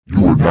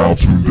are now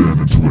tuned in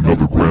into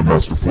another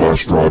Grandmaster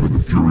Flash Drive in the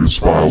Furious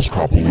Files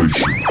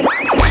compilation.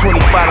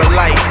 25 to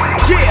life.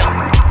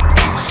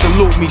 Yeah!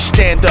 Salute me,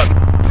 stand up.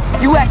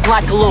 You act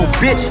like a little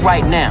bitch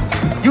right now.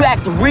 You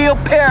acting real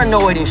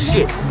paranoid and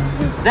shit.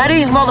 Now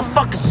these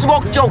motherfuckers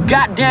smoked your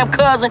goddamn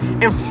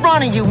cousin in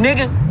front of you,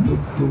 nigga.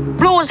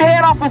 Blew his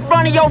head off in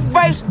front of your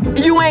face, and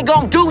you ain't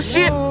gonna do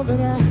shit?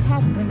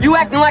 You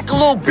acting like a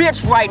little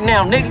bitch right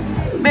now, nigga.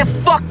 Man,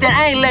 fuck that,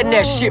 I ain't letting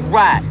that shit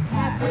ride.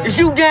 Is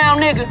you down,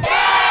 nigga?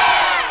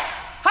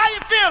 How you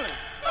feeling?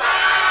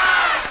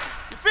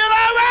 You feel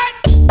alright?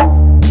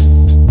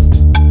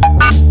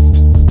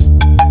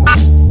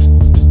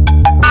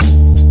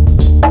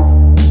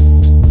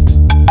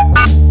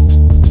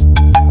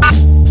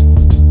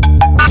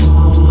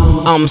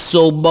 I'm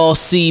so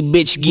bossy,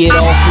 bitch, get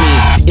off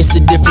me. It's a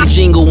different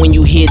jingle when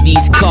you hear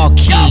these car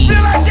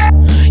keys.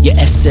 Your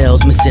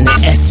SL's missing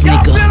an S,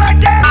 nigga.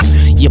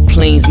 Your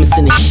plane's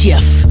missing a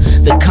chef.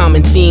 The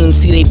common theme,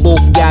 see they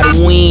both got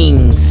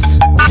wings.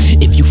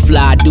 If you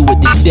fly, do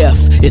it to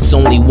death. It's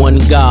only one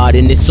God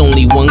and it's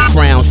only one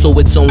crown. So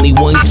it's only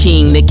one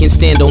king that can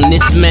stand on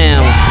this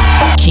mound.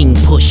 King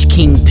push,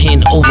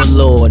 kingpin,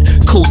 overlord.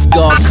 Coast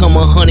Guard come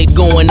 100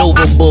 going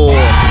overboard.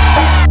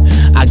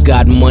 I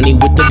got money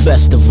with the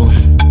best of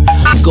them.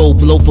 Go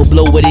blow for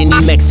blow with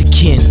any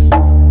Mexican.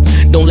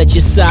 Don't let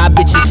your side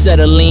bitches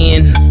settle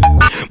in.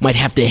 Might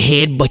have to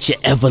headbutt your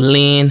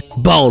Evelyn.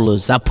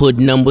 Ballers, I put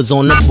numbers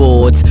on the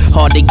boards.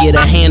 Hard to get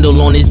a handle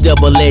on this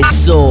double-edged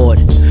sword.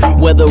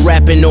 Whether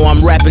rapping or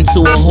I'm rapping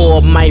to a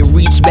whore, might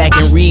reach back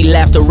and read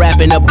after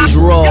wrapping up his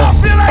raw.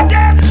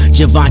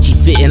 Givenchy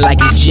fitting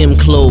like his gym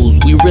clothes.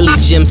 We really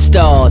gym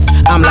stars.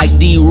 I'm like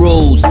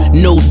D-Rose,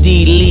 no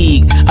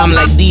D-League. I'm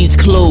like these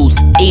clothes.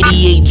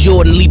 88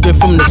 Jordan leaping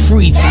from the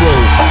free throw.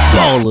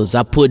 Ballers,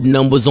 I put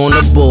numbers on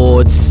the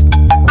boards.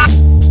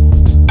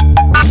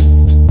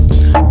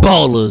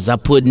 Ballers, I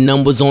put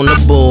numbers on the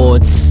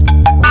boards.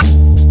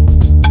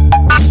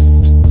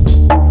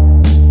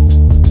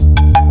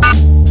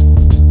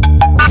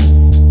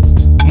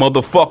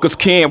 Motherfuckers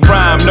can't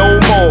rhyme no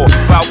more,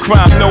 about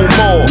crime no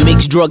more.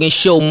 Mixed drug and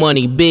show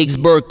money, Biggs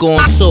Burke on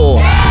tour.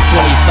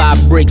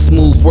 25 bricks,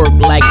 move work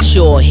like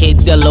chore. Hit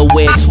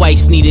Delaware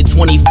twice, needed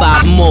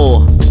 25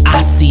 more.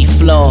 I see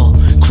flaw,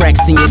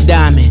 cracks in your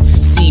diamond.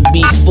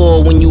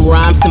 CB4 when you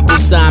rhyme, Simple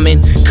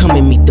Simon. Come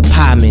and meet the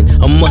pieman,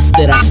 a must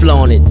that I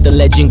flaunt it. The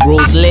legend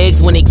grows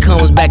legs when it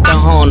comes back to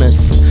haunt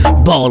us.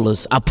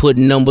 Ballers, I put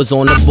numbers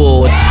on the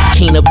boards.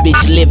 Can't a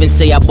bitch live and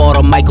say I bought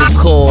a Michael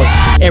Kors.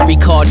 Every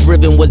car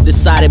driven was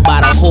decided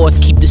by the horse.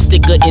 Keep the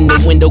sticker in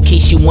the window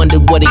case you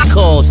wondered what it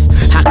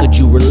costs. How could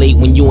you relate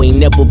when you ain't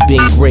never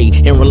been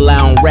great and rely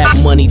on rap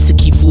money to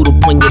keep food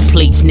upon your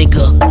plates,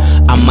 nigga?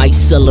 I might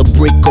sell a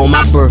brick on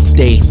my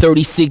birthday.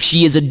 36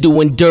 years of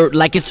doing dirt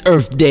like it's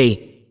Earth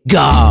Day.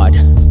 God.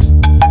 Y'all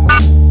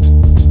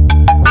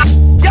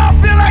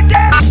feel like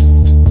that?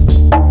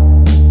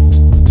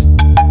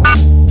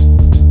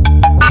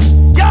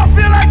 Y'all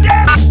feel like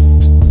that?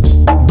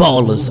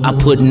 Ballers, I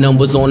put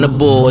numbers on the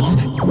boards.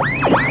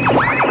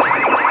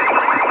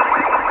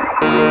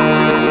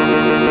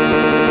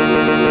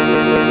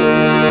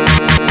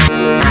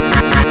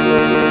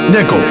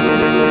 Nickel,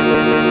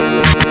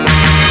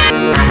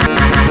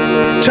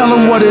 tell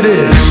them what it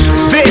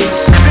is.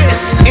 This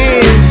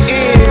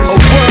is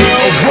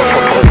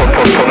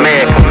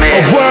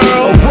a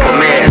world.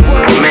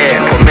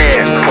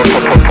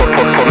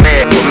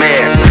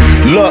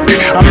 Look,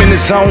 I'm in the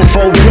zone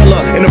for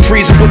Rilla. In the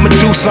freezer with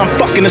Medusa, I'm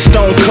fucking a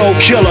stone cold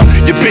killer.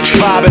 Your bitch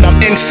vibing, I'm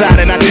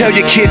inside, and I tell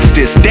your kids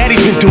this.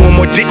 Daddy's been doing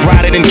more dick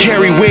riding than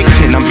Kerry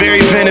Wigton. I'm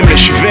very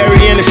venomous, you're very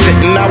innocent,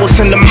 and I will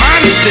send a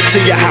monster to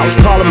your house.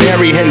 Call him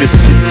Harry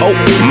Henderson. Oh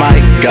my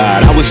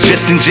God, I was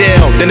just in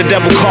jail. Then the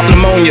devil caught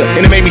pneumonia,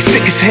 and it made me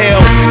sick as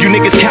hell. You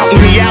niggas counting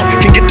me out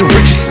can get the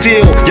richest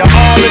still. Y'all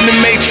all in the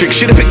matrix,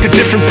 should've picked a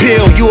different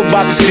pill. You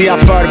about to see how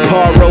far the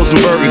Paul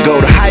Rosenberg go.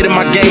 The height of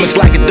my game is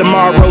like a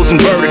DeMar Rosen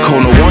vertical.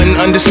 No one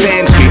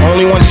understands me,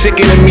 only one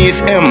sicker than me is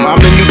M. I'm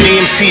the new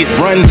DMC, it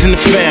runs in the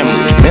family.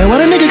 Man,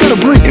 why that nigga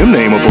gotta bring M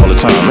name up all the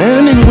time? Man,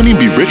 that nigga wouldn't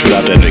even be rich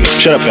without that nigga.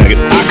 Shut up, faggot.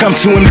 I come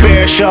to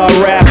embarrass y'all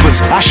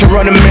rappers. I should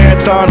run a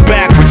marathon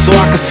backwards so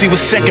I can see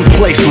what second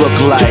place look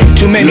like.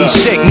 Too many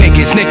sick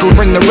niggas, Nickel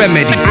bring the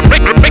remedy.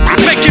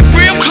 Make it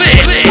real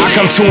clear. I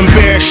come to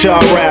embarrass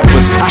y'all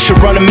rappers. I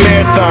should run a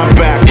marathon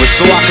backwards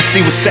so I can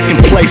see what second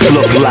place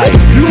look like.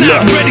 You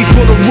not ready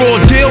for the raw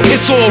deal?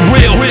 It's all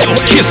real.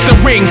 Kiss the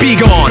ring, be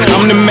gone.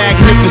 I'm the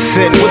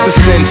magnificent with the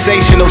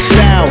sensational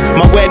style.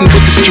 My wedding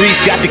with the streets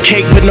got the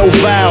cake but no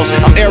vows.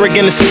 I'm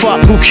arrogant as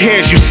fuck, who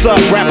cares? You suck.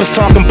 Rappers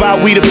talking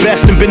about we the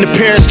best and been to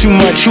Paris too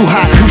much. Who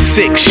hot, who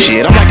sick?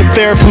 Shit, I'm like a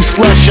Theraflu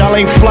slush. Y'all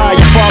ain't fly,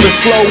 you falling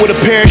slow with a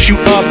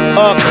parachute up.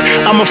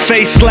 I'm a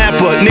face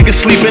slapper. Niggas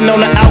sleeping on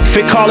the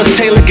outfit. Call us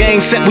Taylor Gang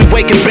set. We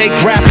wake and bake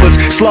rappers.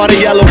 Slaughter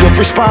Yellow Wolf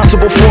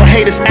responsible for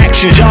haters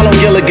actions, y'all on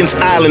Gilligan's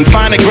Island.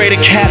 Find a greater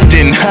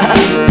captain.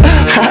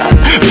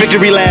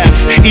 Victory laugh.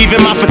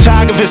 Even my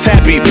photographer's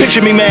happy.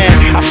 Picture me mad.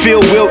 I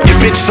feel wilt. Your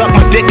bitch sucked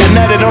my dick. I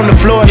nutted on the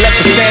floor and left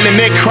her standing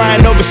there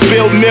crying over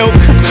spilled milk.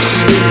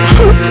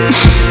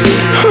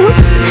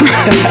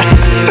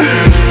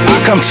 I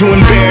come to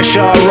embarrass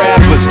y'all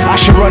rappers. I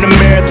should run a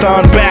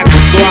marathon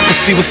backwards so I can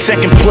see what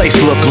second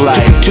place look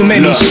like. Too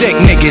many sick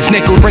niggas,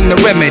 nickel bring the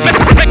remedy.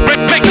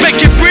 Make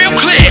it real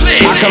clear.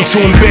 I come to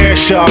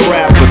embarrass y'all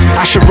rappers.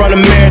 I should run a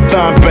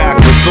marathon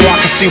backwards so I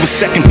can see what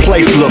second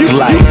place look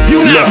like.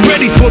 You not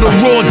ready for the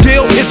raw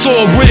deal? It's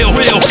all real.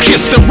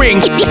 Kiss the ring,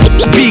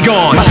 be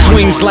gone. My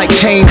swings like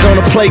chains on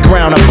a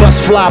playground. I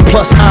bust fly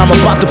plus I'm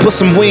about to put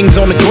some wings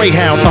on the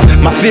Greyhound.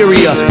 My theory,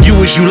 you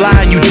is you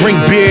lie and you drink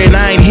beer and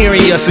I ain't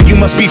hearing ya, so you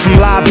must be from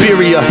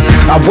Liberia.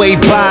 I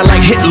wave by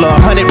like Hitler,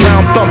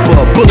 100-round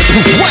thumper,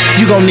 bulletproof. What?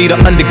 You gon' need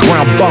an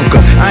underground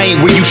bunker. I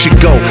ain't where you should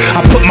go.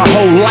 I put my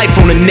whole life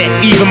on the net,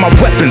 even my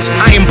weapons.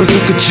 I am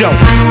Bazooka Joe.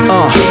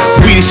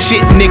 We the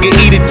shit, nigga,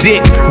 eat a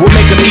dick. We'll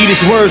make them eat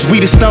his words, we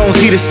the stones,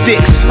 he the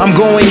sticks. I'm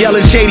going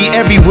yelling shady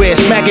everywhere,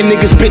 smacking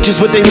niggas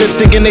bitches with they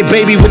lipstick and they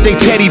baby with they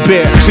teddy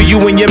bear. So you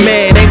and your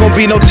man ain't gon'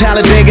 be no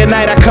Talladega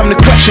night. I come to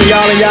question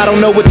y'all and y'all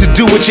don't know what to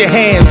do with your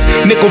hands.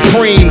 Nickel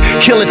preem,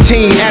 kill a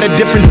team, add a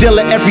different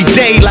dealer every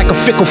day like a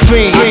fickle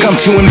fiend. I come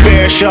to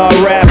embarrass y'all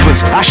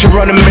rappers. I should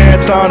run a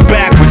marathon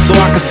backwards so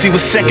I can see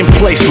what second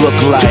place look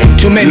like.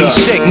 Too many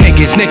sick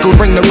niggas, nickel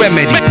bring the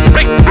remedy.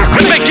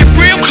 Make it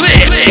real clear.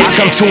 I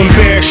come to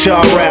embarrass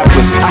y'all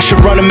rappers. I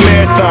should run a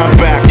marathon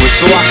backwards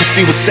so I can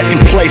see what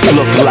second place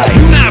look like.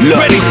 You not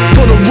ready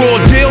for the raw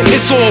deal?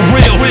 It's all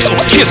real.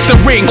 Kiss the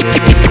ring,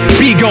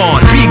 be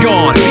gone, be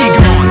gone, be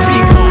gone, be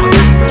gone.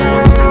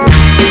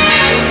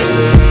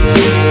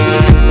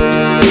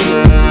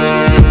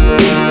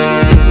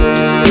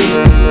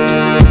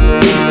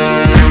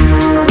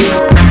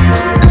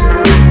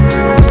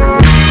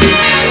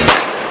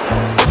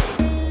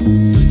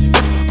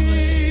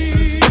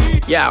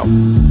 Yo.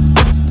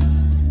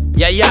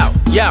 Yeah, yo,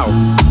 yo.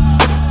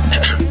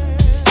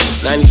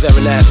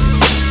 97 Avenue.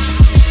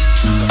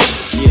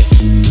 Yeah.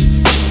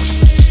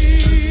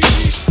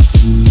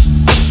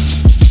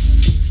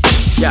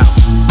 Yo.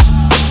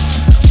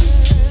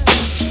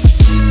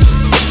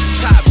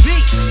 Top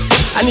beats.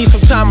 I need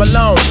some time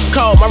alone.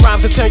 Cold, my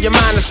rhymes will turn your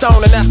mind to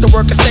stone, and that's the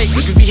work of Satan.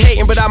 You be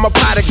hating, but I'm a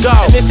pot of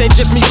gold. And this ain't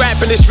just me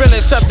rapping, it's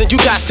really something you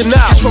got to know.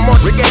 Catch one more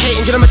nigga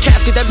hating, get him a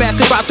casket, that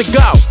bastard about to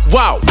go.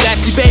 Whoa,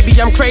 nasty baby,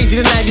 I'm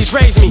crazy, the 90s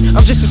raised me.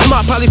 I'm just as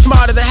smart, probably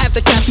smarter than half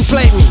the cats who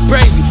played me.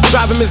 Brazy,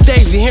 driving Miss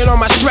Daisy, hand on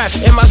my strap,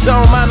 in my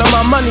zone, mind on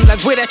my money, like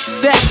where that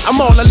at?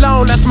 I'm all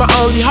alone, that's my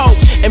only hope.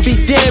 And be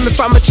damned if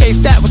I'ma chase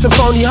that with some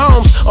phony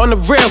homes. On the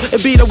real,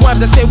 it be the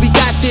ones that say we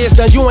got this.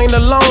 Now you ain't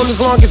alone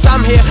as long as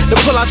I'm here to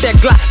pull out that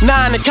Glock 9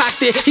 and cock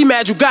it. He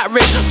mad you got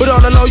rich, but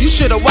on the low you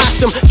should've watched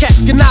him.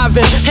 Cats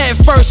conniving, head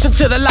first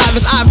into the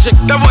livest object.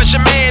 That was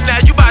your man, now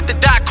you about to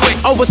die quick.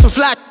 Over some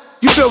flat.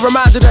 You feel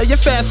reminded of your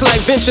fast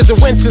life ventures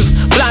and winters.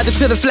 Blinded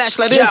to the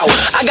flashlight. Yo,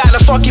 I got a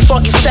funky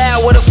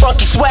style with a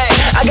funky swag.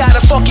 I got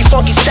a funky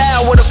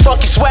style with a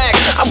funky swag.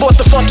 I bought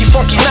the funky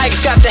Nikes,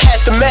 got the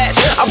hat to match.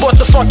 I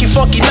bought the funky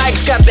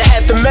Nikes, got the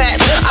hat to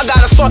match. I got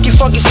a funky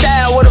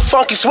style with a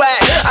funky swag.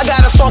 I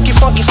got a funky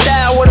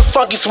style with a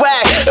funky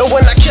swag. And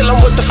when I kill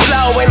 'em with the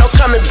flow, ain't no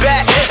coming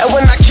back. And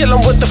when I kill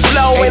 'em with the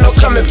flow, ain't no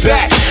coming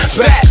back.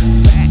 Back.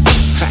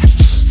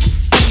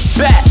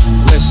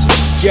 Listen,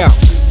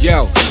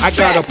 yo, I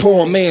got a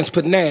poor man's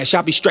panache.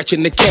 I be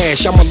stretching the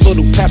cash. I'm a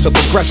little passive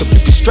aggressive. You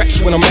can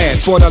stretch when I'm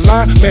mad. For the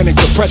line, manic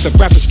depressive.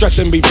 Rappers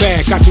stressing me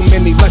bad. Got too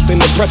many less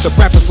than impressive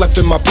rappers left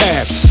in my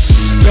path.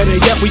 Better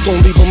yet, we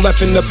gon' leave them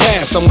left in the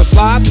past. I'ma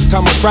slide, this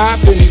time I ride,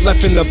 then he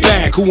left in the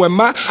bag. Who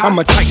am I? I'm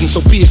a titan,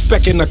 so be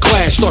expecting a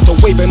clash. Start to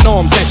waving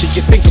arms at you,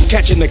 you think I'm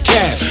catching a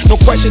cab. No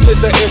question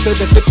is the answer,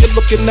 that's if you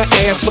look in the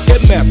ass. Look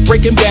at meth,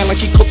 breaking down like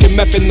he cooking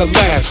meth in the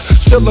lab.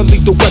 Still a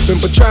lethal weapon,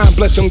 but try and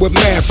bless him with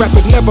math.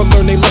 Rappers never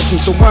learn they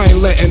lessons, so I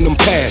ain't letting them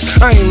pass.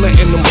 I ain't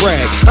letting them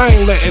brag, I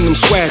ain't letting them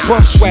swag.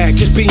 Bump swag,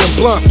 just being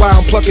blunt while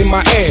I'm plugging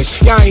my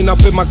ass. Y'all ain't up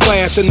in my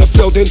class in the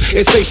building,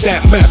 it's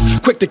ASAP meth.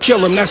 Quick to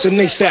kill him, that's an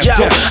ASAP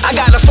death. I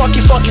got a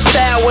funky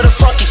style with a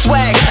funky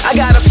swag. I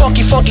got a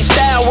funky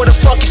style with a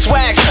funky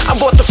swag. I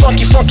bought the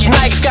funky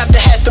Nikes, got the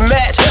hat to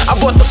match. I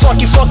bought the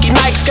funky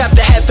Nikes, got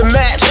the hat to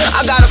match.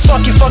 I got a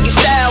funky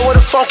style with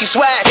a funky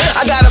swag.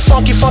 I got a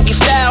funky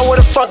style with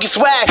a funky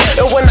swag.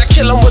 And when I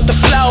kill 'em with the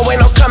flow,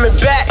 ain't no coming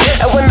back.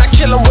 And when I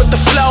kill 'em with the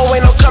flow,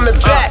 ain't no coming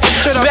back.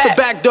 Straight off the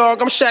back,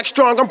 dog, I'm Shaq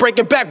Strong, I'm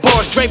breaking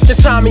backboards, draped in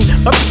Tommy.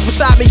 My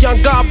beside me,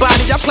 young guard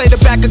body. I play the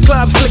back of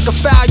clubs, click a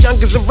foul,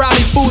 youngers around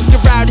me, fools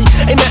get rowdy.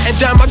 Ain't nothing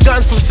done, my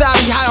guns from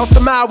Saudi, high off the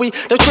Maui.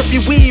 The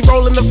trippy weed,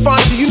 rolling the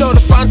Fonzie, you know the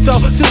Fonto.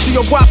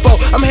 Sissio Guapo,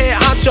 I'm head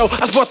honcho.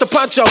 I sport the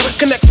poncho,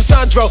 connect with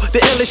Sandro, the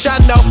illish I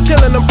know,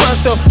 killing them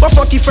pronto. My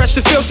funky, fresh,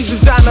 to filthy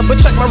designer, but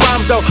check my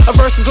rhymes though. A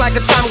verse is like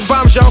atomic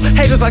bomb zone,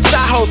 haters like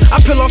side hoes. I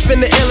peel off in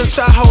the illest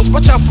star hoes,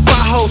 watch out for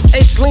potholes.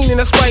 H leaning,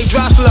 that's why he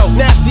dry slow.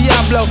 Nasty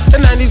Diablo, the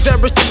 90s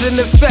ever shit in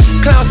effect.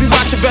 Clowns be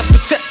watching, best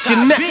protect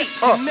your neck.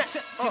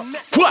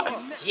 What?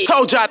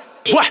 Told y'all,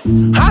 what?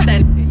 Huh?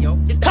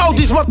 told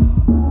these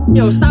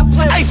Yo, stop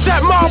playing.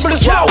 ASAP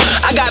Marvelous. Yo,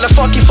 I got a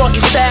funky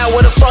style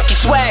with a funky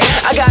swag.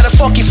 I got a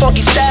funky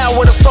style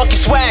with a funky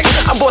swag.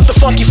 I bought the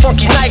funky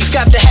Nikes,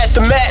 got the hat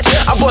to match.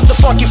 I bought the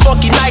funky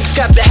Nikes,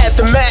 got the hat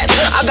to match.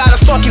 I got a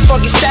funky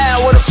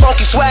style with a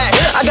funky swag.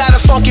 I got a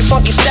funky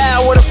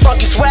style with a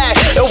funky swag.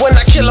 And when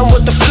I kill 'em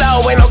with the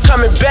flow, ain't no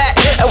coming back.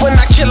 And when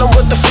I kill 'em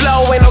with the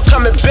flow, ain't no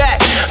coming back.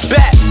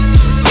 Back.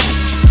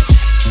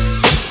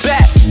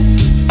 Back.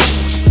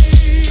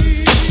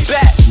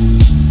 Back.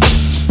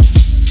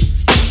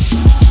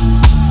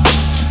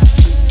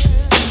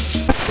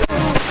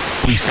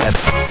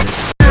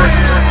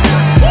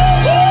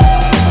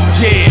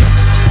 Yeah,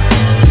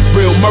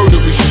 real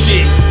murderous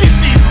shit. Get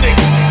these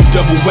niggas.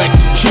 Double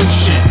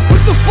execution.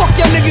 What the fuck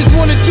y'all niggas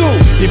wanna do?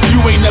 If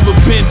you ain't never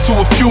been to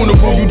a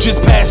funeral, you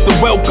just passed the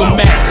welcome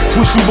mat.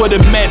 Wish you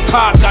would've met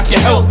Pac, I can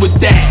help with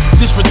that.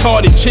 This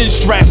retarded chin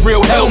strap,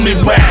 real helmet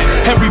rap.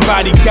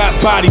 Everybody got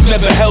bodies,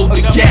 never held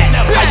the gap.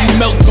 How you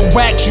melt the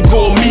wax, you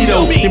call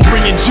Mito. Then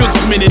bringing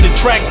Juxman in the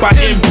track by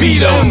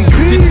Impito.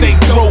 This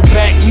ain't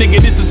throwback,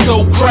 nigga, this is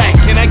so crack.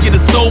 Can I get a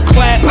soul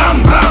clap?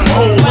 Bam, bam,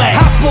 whole lack.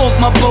 Hop off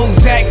my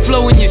Bozak,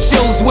 flow in your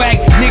shows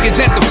whack. Niggas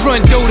at the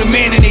front door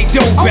demanding they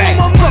dope back.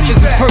 Fuck is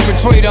this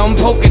perpetrator, I'm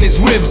poking his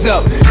ribs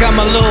up. Got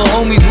my little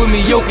homies with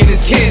me yoking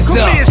his kids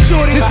up.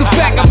 This a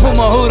fact, I put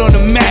my hood on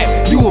the map.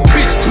 You a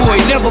bitch boy,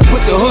 never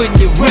put the hood in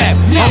your rap.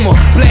 I'ma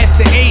blast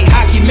the 8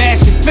 hockey,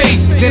 mash your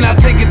face. Then I'll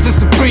take it to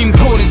Supreme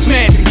Court and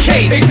smash the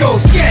case. It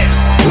goes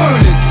scats,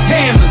 burners,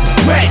 hammers,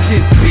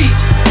 ratchets,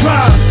 beats,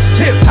 rhymes,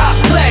 hip-hop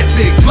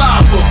classics.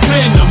 Lava,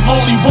 venom,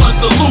 only one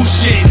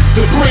solution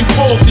to bring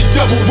forth the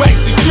double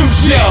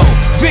execution. Yo,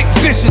 Vic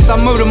Vicious, I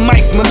murder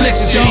mics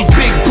malicious. And these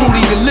big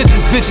booty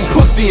delicious bitches,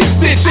 pussy and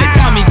stitches.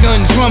 Tommy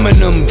gun drumming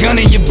them,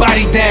 gunning your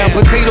body down.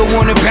 Potato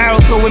on the barrel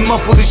so it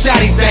muffle the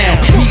shotty sound.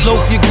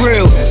 Meatloaf your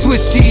grill,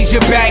 Swiss cheese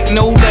your back.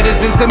 No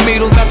lettuce and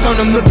tomatoes, I turn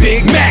them to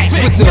Big Macs.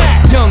 With the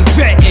young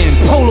vet and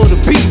Polo the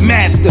beat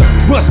master.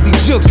 Rusty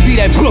Jux be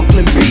that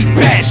Brooklyn beat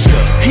basher.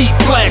 Heat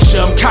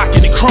flasher, I'm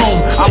cocking the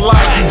chrome. I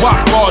like you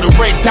walk bar, the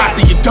red dot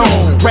to your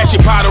dome.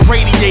 Ratchet by the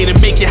radiator,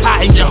 make it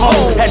hot in your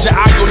home. Had your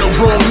eye on the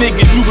wrong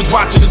niggas, you was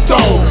watching the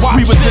throne.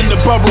 We was in the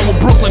borough of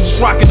Brooklyn, just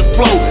rocking the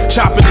flow.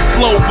 Chopping it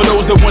slow for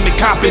those that want to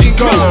cop it and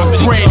go.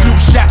 Brand new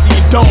shot to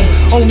your dome.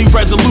 Only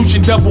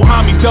resolution, double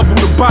homies, double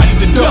the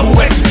bodies, and double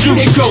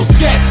execution. It goes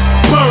skets,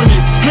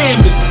 burners,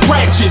 hammers,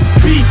 ratchets,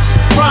 beats,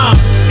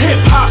 rhymes,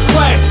 hip-hop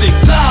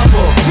classics.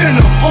 Lava,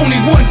 venom, only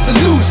one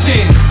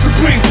solution to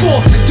bring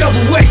forth the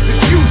double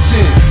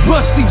execution.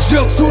 Rusty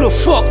Jux, who the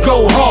fuck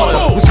go harder?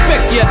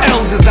 Respect your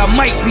elders, I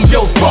might be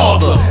your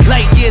father.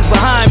 Light years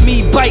behind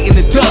me, biting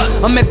the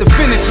dust. I'm at the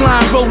finish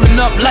line, rolling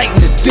up,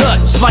 lighting the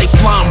Dutch.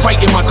 Lifeline right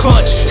in my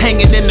clutch,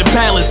 hanging in the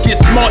balance. Get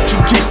smart, you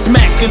get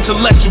smacked,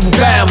 intellectual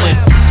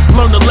balance.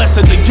 Learn a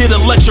lesson to get a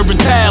lecture in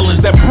talents.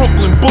 That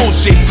Brooklyn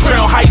bullshit,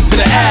 Crown Heights to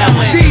the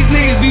island. These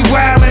niggas be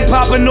wildin',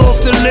 popping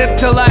off the lip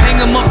till I hang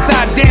them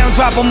upside down,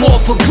 drop them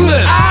off a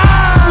cliff.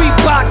 Street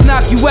box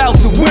knock you out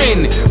to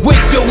win.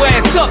 Wake your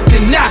ass up,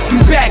 then knock you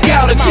back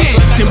out again.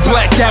 Then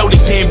black out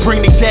again,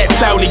 bring the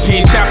cats out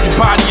again. Chop your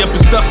body up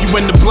and stuff you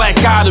in the black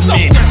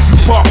ottoman. You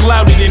bark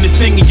louder than this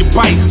thing in your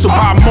bite. So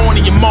by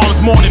morning, your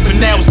mom's morning, for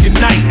now it's good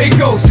night. It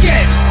goes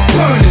scats,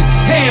 burners,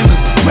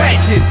 hammers,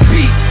 ratchets,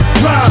 beats,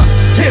 rhymes,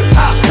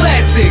 hip-hop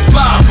classics.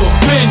 Lava,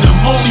 venom,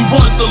 only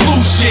one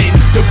solution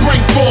to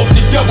bring forth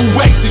the double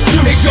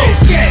execution. It goes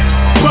scats,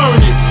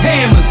 burners,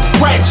 hammers,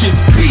 ratchets,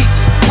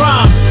 beats,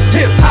 rhymes,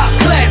 hip-hop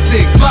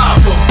classics.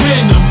 Lava,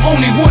 venom,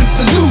 only one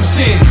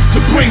solution to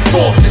bring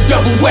forth the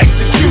double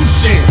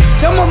execution.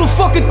 That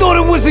motherfucker thought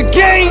it was a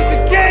game.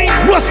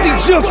 Rusty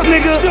Jux,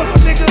 nigga.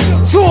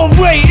 Torre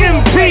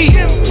MP.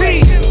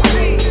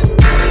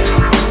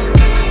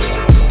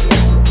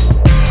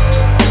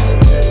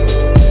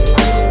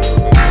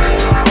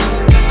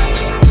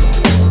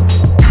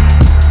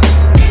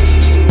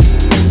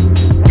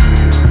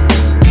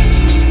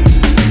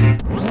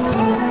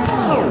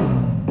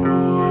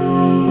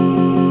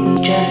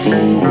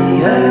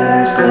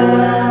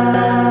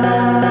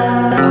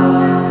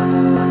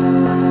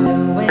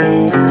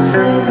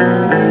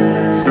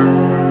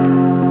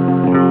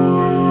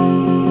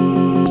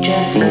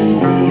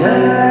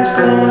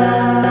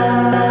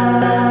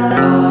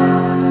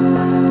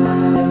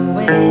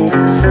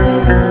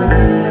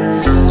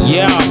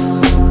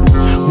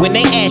 When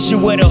they ask you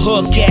where the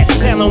hook at,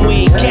 tell them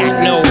we ain't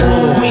got no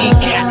hood. We ain't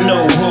got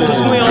no hood,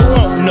 cause we don't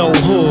want no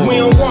hood. We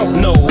don't want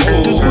no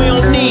hood, cause we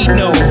don't need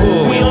no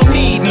hood. We don't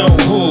need no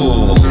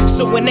hood.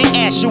 So when they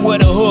ask you where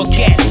the hook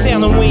at,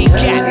 tell them we ain't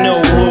got no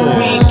hood.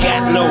 We ain't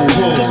got no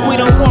hood, cause we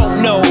don't want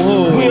no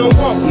hood. We don't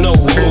want no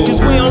hood, cause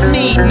we don't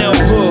need no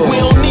hood. We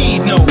don't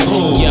need no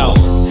hood. Yo,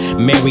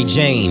 Mary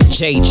Jane,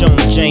 J.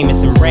 Jonah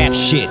Jameson rap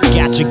shit.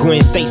 Got your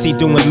Gwen Stacy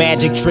doing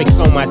magic tricks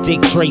on my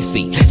Dick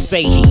Tracy.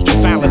 Say he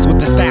violence with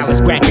the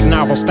stylist, graphic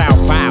novel style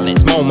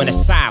violence. Moment of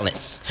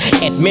silence.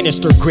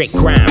 Administer grit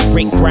grime,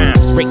 Rick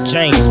Grimes, Rick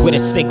James with a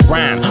sick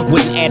rhyme.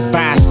 Wouldn't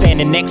advise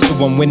standing next to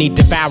him when he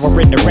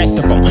devouring the rest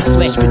of them.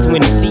 Flesh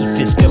between his teeth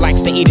and still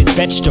likes to eat his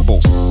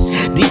vegetables.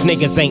 These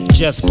niggas ain't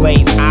just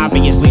Blaze,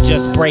 obviously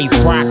just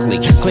braised broccoli.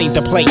 Cleaned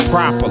the plate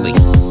properly.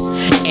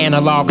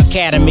 Analog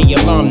Academy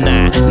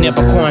alumni,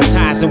 never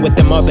quantizing with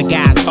them other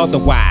guys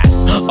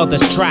otherwise.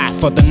 Others try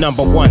for the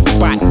 #1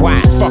 spot.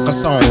 Why? Fuck a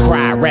song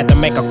cry, rather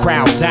make a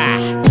crowd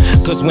die.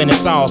 Cause when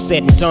it's all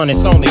said and done,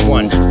 it's only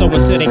one. So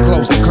until they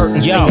close the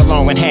curtain, sing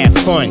along and have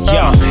fun,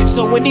 yo.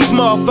 So when these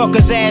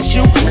motherfuckers ask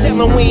you, tell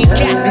them we ain't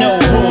got no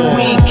hood.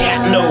 We ain't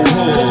got no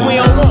hood. Cause we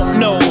don't want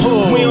no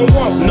hood. We don't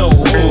want no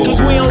hood.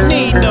 Cause we don't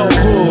need no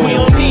hood. We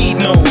don't need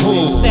no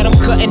hood. Said I'm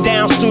cutting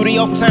down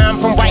studio time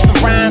from writing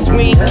rhymes.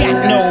 We ain't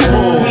got no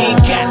hood. We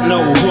ain't got no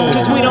hood.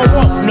 Cause we don't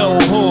want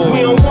no hood.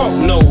 We don't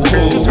want no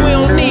hood. Cause we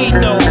don't need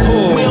no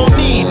hood. We don't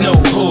need no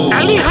hood.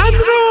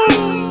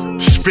 Alejandro!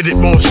 Spit it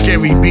more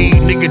scary, B.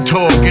 Nigga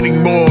talk,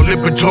 getting more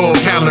Lipitor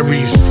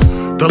calories.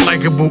 The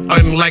likable,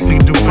 unlikely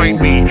to find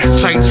me.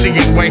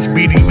 Sightseeing, wife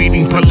beating,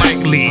 meeting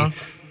politely.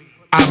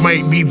 I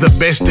might be the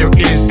best there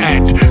is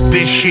at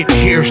this shit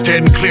here,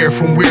 stand clear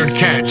from weird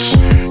cats.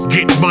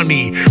 Get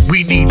money,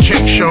 we need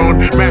check, Sean.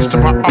 Master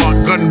my art,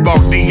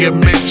 gunball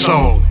DMX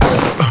song.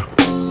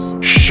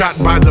 Shot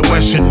by the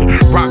Wesson,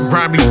 rock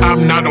grimy,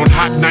 I'm not on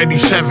Hot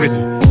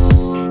 97.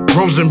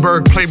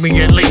 Rosenberg played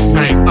me at late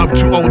night. I'm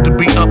too old to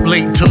be up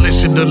late to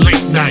listen to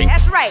late night.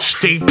 That's right.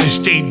 State to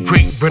state,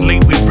 great,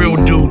 relate with real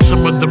dudes.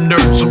 Some of them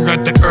nerds who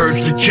got the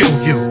urge to kill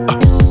you.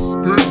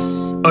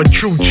 A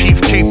true chief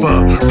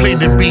taper, play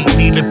the beat,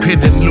 need a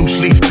pen and loose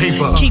leaf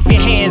paper. Keep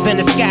your hands in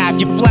the sky if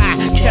you fly.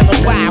 Tell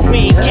them why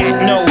we ain't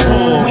got no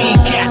hood. We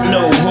ain't got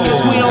no hood.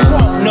 Cause we don't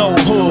want no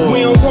hood. We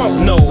don't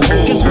want no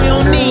hood. Cause we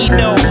don't need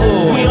no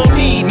hood. We don't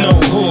need no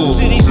hood.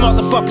 Till these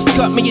motherfuckers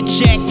cut me a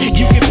check,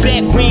 you can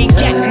bet we ain't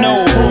got no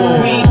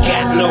hood. We ain't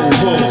got no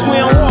hood. Cause we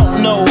don't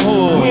want no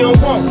hood. We don't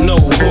want no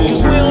hood.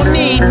 Cause we don't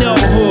need no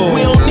hood.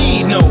 We don't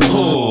need no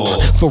hood.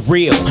 For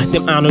real,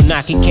 them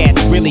Anunnaki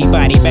cats really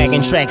body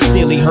bagging tracks.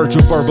 Still he heard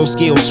your verbal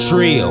skills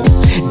trill.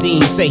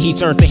 Dean say he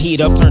turned the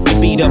heat up, turned the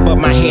beat up, but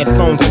my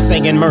headphones are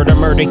saying murder,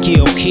 murder,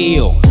 kill,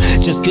 kill.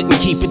 Just couldn't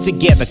keep it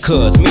together,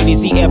 cuz mean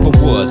as he ever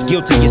was.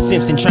 Guilty as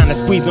Simpson trying to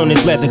squeeze on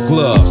his leather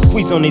gloves.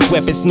 Squeeze on his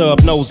weapon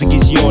snub nose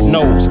against your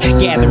nose.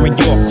 Gathering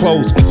your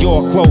clothes for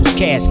your closed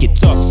casket.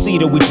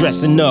 Tuxedo we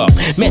dressing up.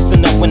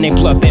 Messing up when they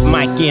plug that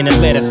mic in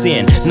and let us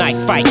in. Night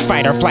fight,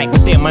 fight or flight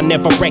with them I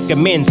never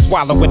recommend.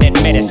 Swallowing that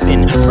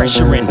medicine.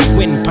 Pressuring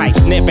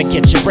windpipes, never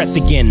catch your breath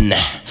again.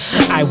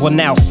 I will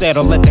now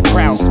settle, let the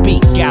crowd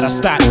speak. Gotta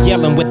stop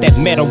yelling with that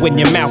metal in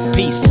your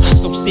mouthpiece.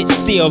 So sit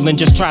still and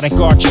just try to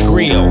guard your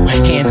grill.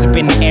 Hands up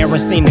in the air and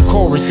sing the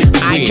chorus if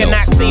you will. I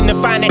cannot seem to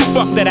find that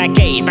fuck that I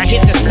gave. I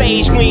hit the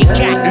stage, we ain't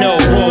got no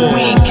hood.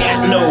 We ain't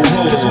got no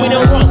hood. Cause we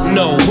don't want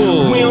no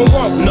hood. We don't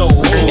want no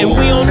hood. And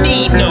we don't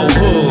need no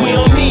hood. We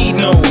don't need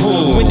no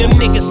hood. When them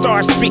niggas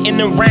start spitting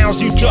them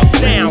rounds, you duck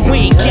down.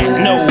 We ain't got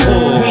no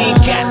hood. We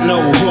ain't got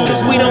no hood.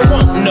 Cause we don't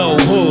want no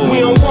hood. We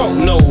don't want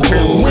no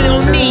hood. We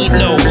don't need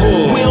no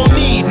hood. We don't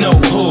need no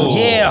hood.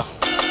 Yeah.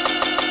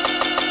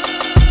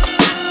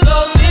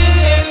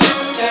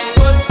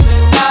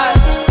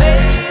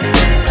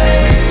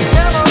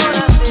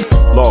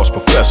 Lost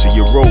professor,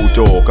 your road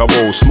dog. I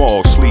roll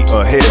small, sleet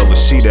or hail to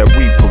see that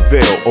we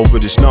prevail over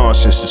this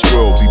nonsense this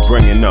world be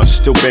bringing us.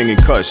 Still banging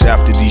cuts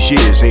after these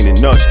years, ain't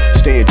it nuts?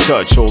 Stay in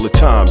touch all the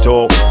time,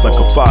 dog. Like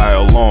a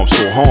fire alarm,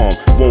 so harm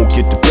won't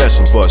get the best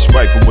of us.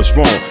 Right, but what's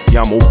wrong?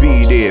 Yeah, I'm gonna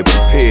be there,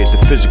 prepared to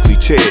physically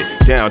tear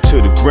it down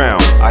to the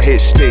ground. I hit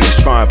stage,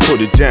 try and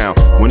put it down.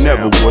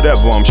 Whenever,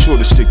 whatever, I'm sure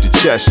to stick the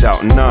chest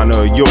out in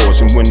honor of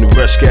yours. And when the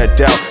rest got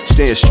doubt,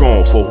 stand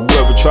strong for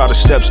whoever try to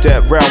steps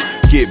that route.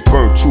 Get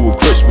burnt to a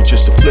crisp with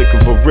just a flick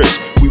of a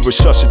wrist. We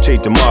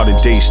resuscitate the modern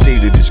day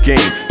state of this game.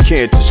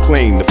 Can't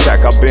disclaim the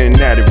fact I've been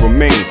at it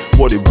remain.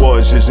 What it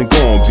was isn't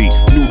gonna be.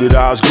 Knew that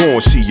I was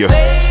gonna see ya.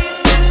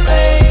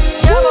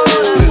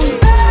 Listen,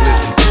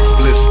 listen,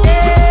 listen.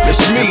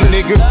 It's me,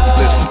 nigga.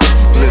 Listen,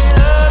 listen.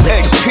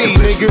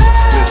 XP, nigga.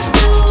 Listen,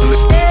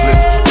 listen,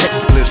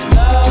 listen, listen,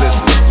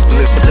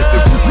 listen,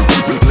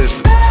 listen,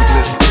 listen,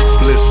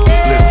 listen.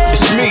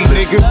 It's me,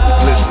 nigga.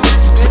 Listen,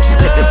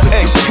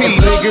 XP,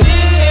 nigga.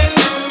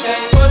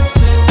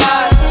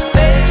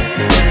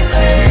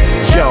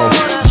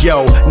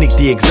 Yo, Nick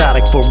the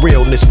Exotic for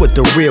realness with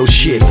the real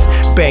shit.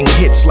 Bang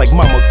hits like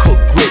mama cook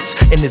grits.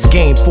 In this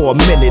game for a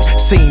minute,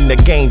 seen the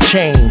game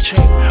change.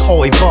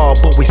 All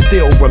evolved, but we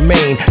still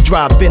remain.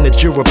 Drive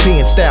vintage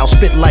European style,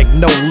 spit like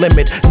no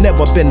limit.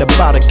 Never been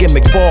about a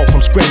gimmick, ball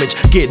from scrimmage.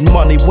 Getting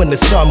money when the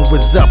sun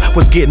was up,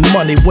 was getting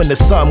money when the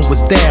sun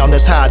was down.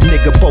 That's how a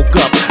nigga woke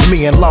up.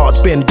 Me and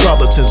Large been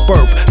brothers since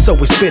birth. So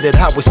we spit it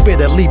how we spit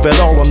it, leave it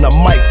all on the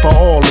mic for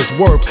all it's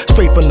worth.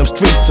 Straight from them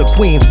streets of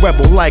Queens,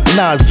 rebel like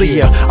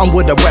Nazia. I'm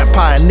with a rap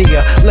pioneer,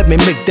 here. Let me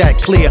make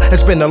that clear.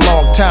 It's been a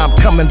long time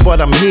coming,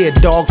 but I'm here,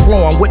 dog.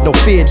 Flowing with no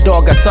fear,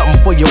 dog. Got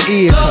something for your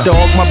ears,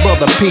 dog. My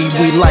brother P,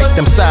 we like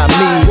them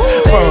Siamese.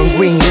 Burn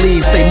green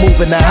leaves, they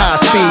moving at high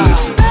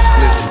speeds.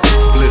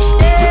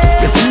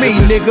 It's me,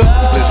 nigga.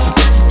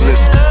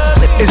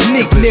 It's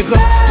Nick, nigga.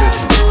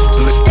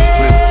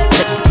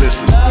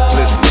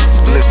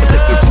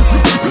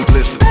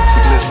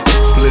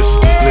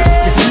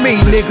 It's me,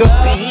 nigga.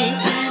 Hey!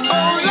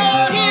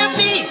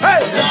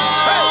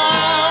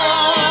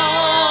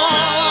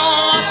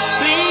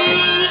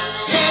 Please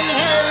send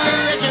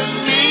her to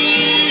me.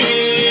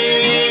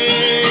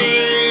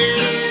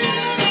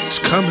 It's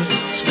coming,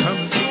 it's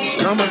coming, it's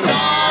coming.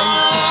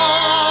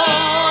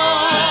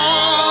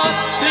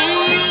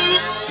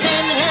 Please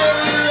send her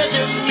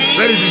to me.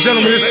 Ladies and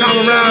gentlemen, this time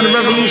around, the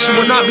revolution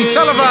will not be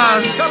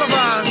televised.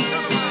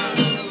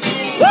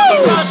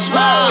 Cross my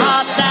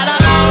heart that I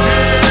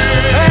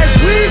As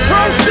we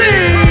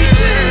proceed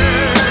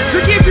to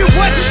give you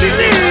what you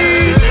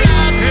need.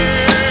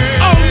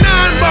 Oh,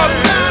 9 brother.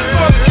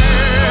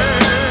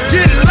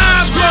 Get it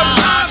live, brother.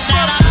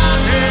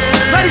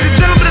 Ladies and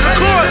gentlemen of the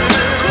court.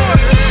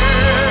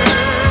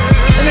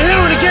 And the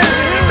hearing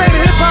against State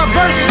of Hip Hop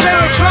versus Jay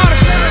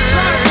Electronica,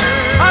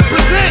 I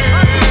present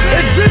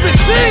Exhibit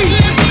C.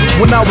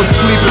 When I was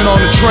sleeping on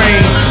the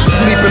train,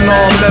 sleeping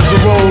on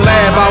Mesereau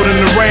Lab out in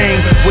the rain,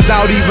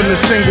 without even a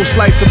single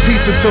slice of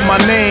pizza to my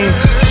name.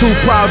 Too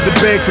proud to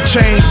beg for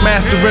change,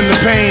 mastering the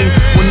pain.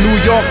 When New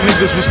York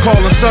niggas was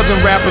calling Southern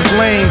rappers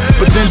lame,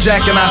 but then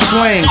Jack and I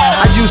slang.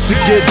 I used to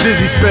get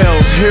dizzy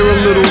spells, hear a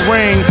little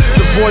ring,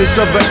 the voice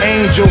of an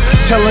angel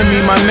telling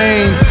me my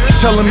name,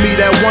 telling me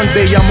that one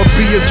day I'ma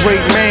be a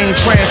great man,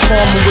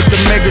 transforming with the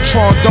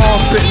Megatron dawn,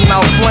 spitting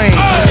out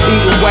flames,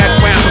 eating whack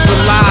rappers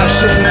alive,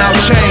 shitting out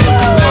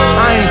chains.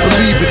 I ain't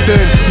believe it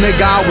then,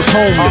 nigga, I was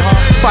homeless,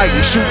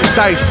 fighting, shooting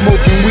dice,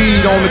 smoking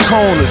weed on the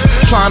corners,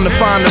 trying to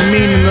find the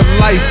meaning of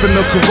life in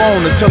the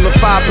corona, till the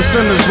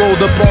 5%ers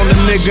rolled up on the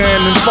nigga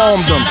and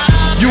informed them.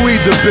 You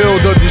either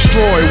build or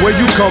destroy, where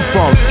you come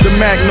from. The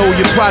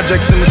Magnolia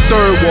Projects in the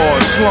 3rd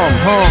Ward, slum,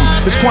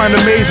 It's quite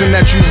amazing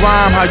that you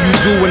rhyme how you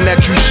do and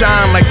that you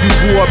shine like you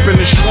grew up in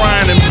a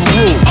shrine in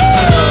Peru.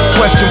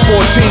 Question 14,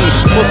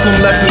 Muslim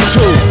lesson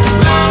 2.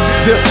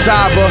 Dip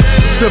diver,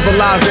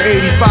 civilizer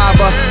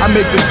 85er. I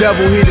make the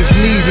devil hit his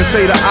knees and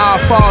say to our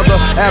Father,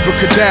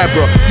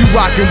 abracadabra. You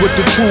rockin' with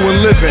the true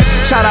and living.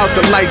 Shout out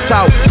the Lights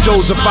Out,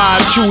 Joseph I,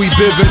 Chewy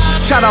Bivens.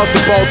 Shout out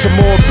to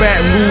Baltimore,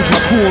 Baton Rouge,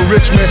 my crew in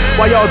Richmond.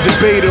 While y'all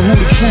debated who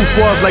the truth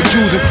was like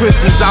Jews and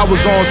Christians, I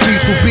was on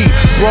Cecil B,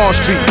 Broad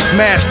Street,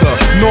 Master,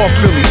 North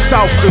Philly,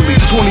 South Philly,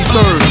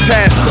 23rd,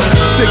 Tasker,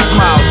 6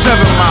 Mile,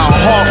 7 Mile,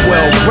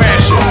 Hartwell,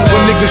 Gratiot.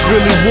 When niggas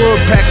really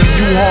would pack a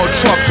U-Haul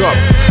truck up.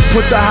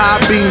 Put the high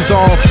beams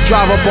on,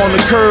 drive up on the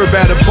curb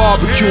at a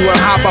barbecue and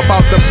hop up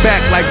out the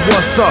back like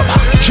what's up?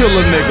 Kill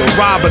a nigga,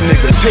 rob a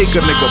nigga, take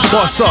a nigga,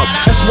 bust up.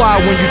 That's why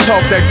when you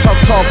talk that tough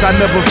talk, I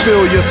never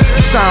feel you.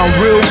 You sound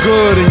real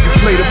good and you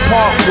play the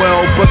part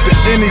well, but the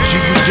energy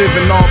you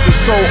giving off is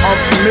so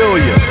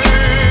unfamiliar.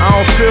 I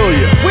don't feel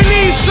you. We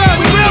need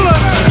something realer.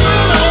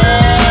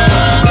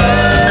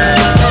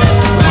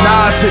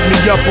 Nas hit me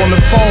up on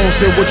the phone,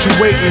 said what you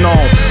waiting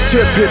on.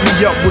 Tip hit me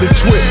up with a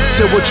twit,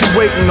 said what you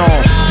waiting on.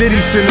 Diddy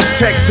send a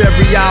text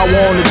every hour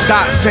on the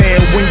dot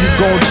saying when you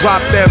gon' drop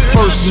that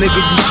first nigga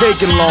you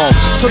taking long.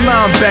 So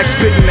now I'm back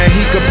spitting that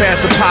he could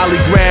pass a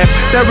polygraph.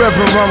 That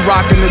Reverend Run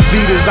rockin'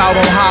 Adidas out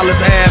on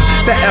Hollis Ave.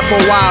 That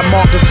FOI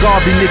Marcus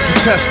Garvey, Nicky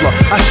Tesla.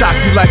 I shock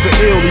you like an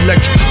ill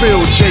electric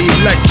field, J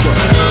Electra.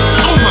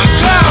 Oh my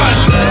God!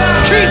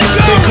 Keep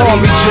going! They call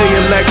me J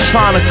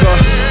Electronica.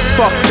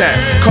 Fuck that,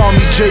 call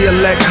me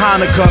J-Elect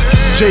Hanukkah,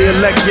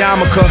 J-Elect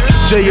Yarmulke,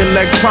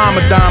 J-Elect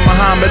Tramadan,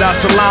 Muhammad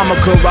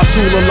Assalamaka,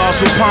 Rasulullah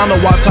Subhanahu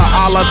wa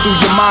ta'ala through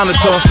your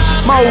monitor.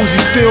 My Uzi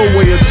still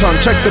weigh a ton,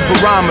 check the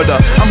barometer.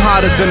 I'm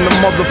hotter than the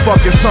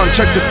motherfucking sun,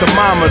 check the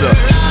thermometer.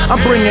 I'm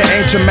bringing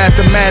ancient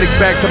mathematics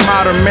back to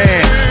modern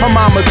man. My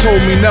mama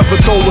told me never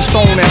throw a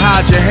stone and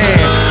hide your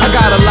hand. I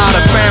got a lot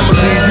of family,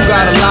 you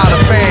got a lot of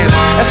fans.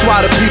 That's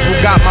why the people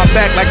got my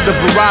back like the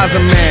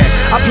Verizon man.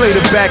 I play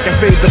the back and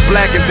fade the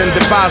black and then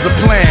devise a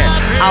plan.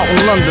 Out in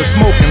London,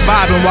 smoking,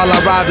 vibing while I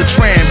ride the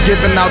tram,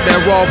 giving out that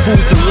raw food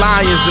to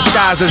lions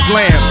disguised as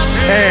lambs.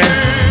 And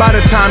by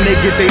the time they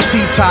get their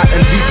seat top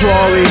and deploy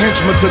all their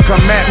henchmen to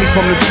come at me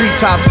from the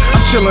treetops, I'm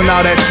chilling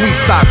out at Tweet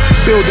Stock,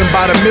 building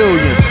by the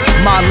millions.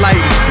 My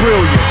light is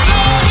brilliant.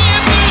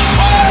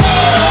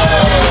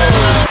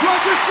 What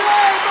you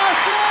say,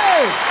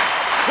 Marseille?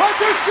 What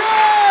you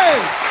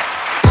say?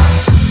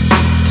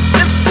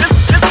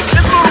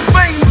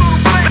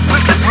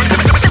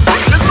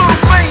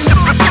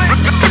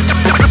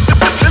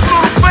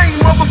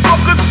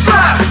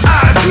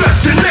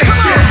 Address the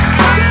nation.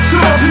 To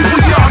all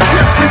people, y'all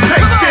kept me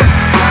patient.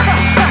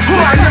 Who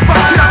I never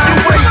kept you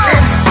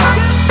waiting.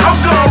 I'll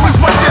go is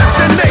my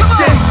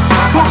destination.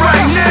 But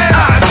right now,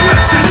 I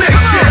address the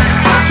nation.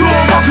 To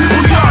all my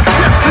people, y'all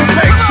kept me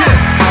patient.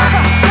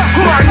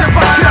 Who I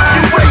never kept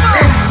you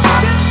waiting.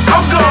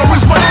 I'll go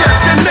is my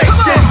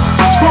destination.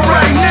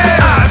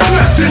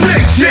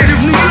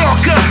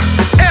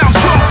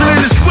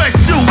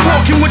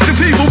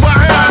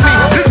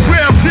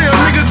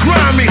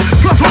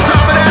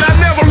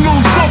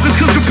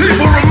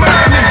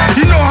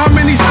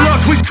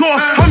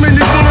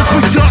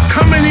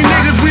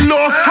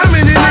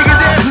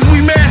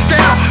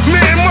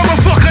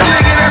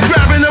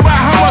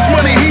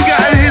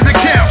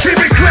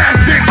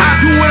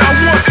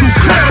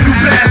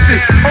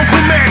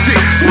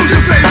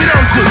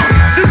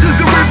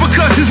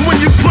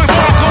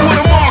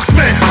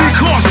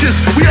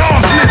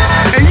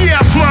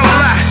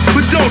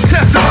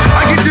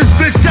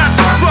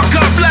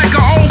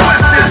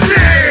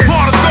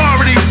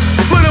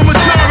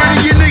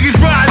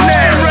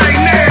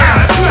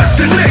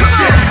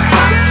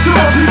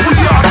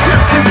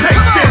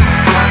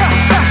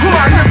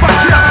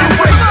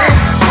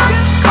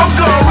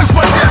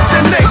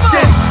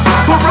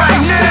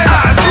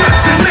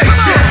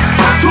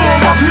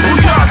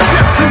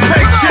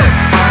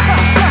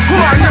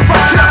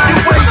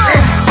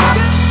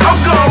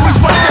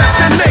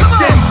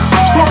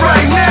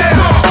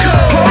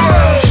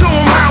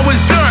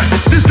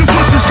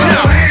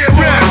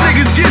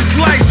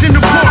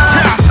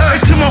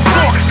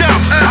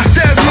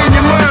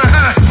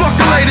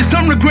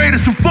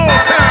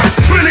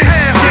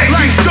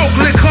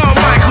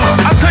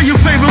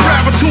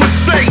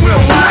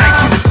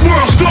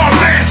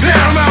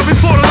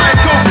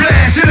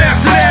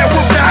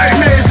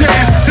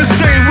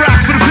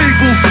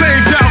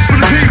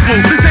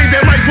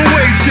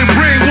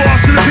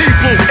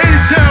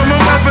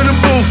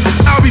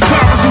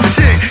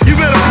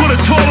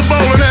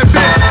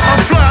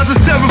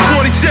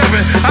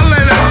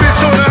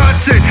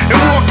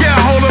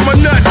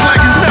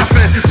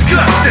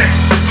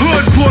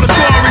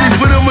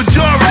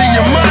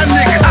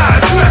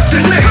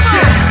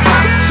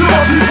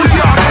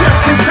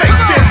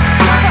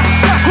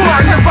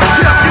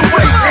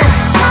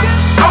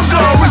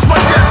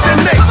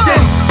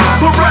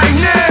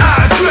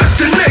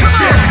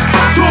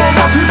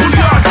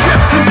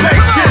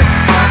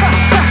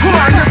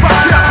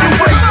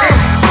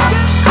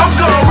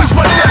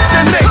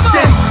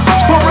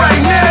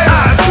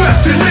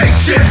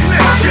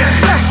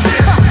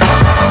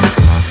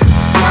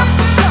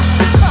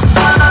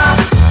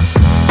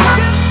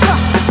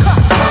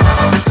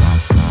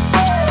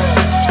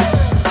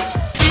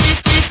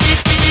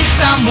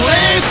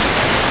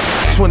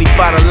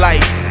 out of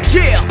life.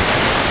 Yeah.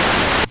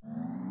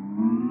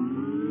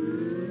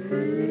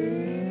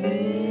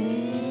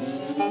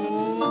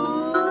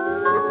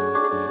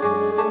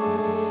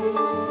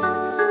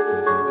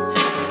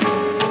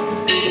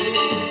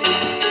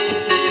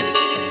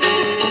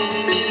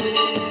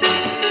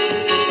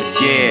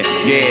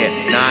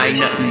 Yeah, nah, ain't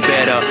nothing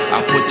better.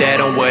 I put that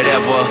on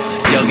whatever.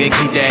 Youngin',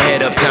 keep that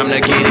head up, time to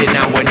get it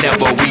now,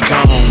 whenever we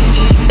gone.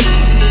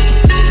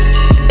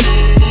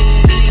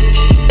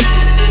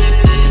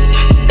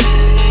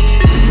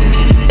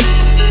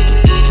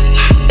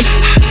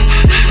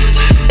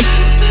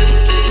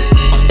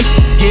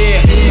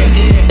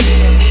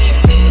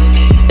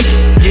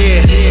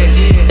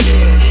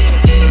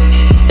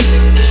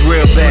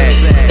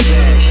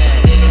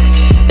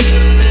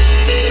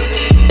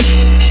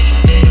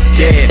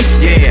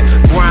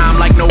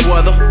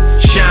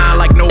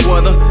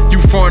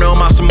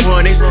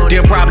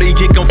 They'll probably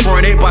get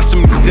confronted by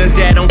some niggas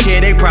that don't care.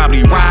 They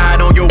probably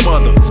ride on your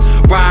mother.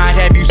 Ride,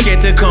 have you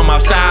scared to come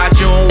outside?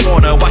 You don't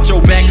wanna. Watch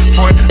your back,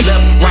 front,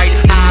 left, right,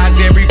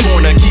 eyes, every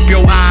corner. Keep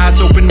your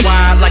eyes open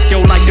wide like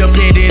your life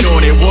depended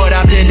on it. What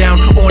I've been down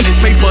on this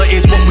paper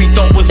is what we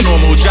thought was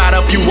normal. Jot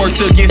a few words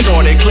to get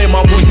started. Clear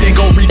my voice, then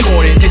go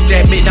record it. This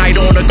that midnight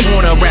on the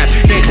corner rap.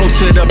 Then close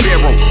to the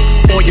barrel.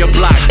 On your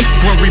block,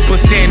 Grim Reaper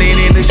standing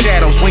in the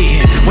shadows,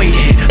 waiting,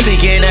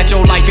 thinking that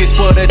your life is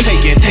for the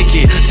taking. Take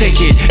it.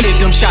 If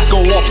them shots go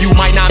off, you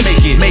might not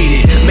make it. Made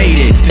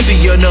it to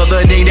see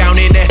another day down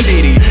in that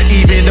city.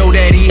 Even though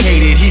that he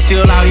hated, he's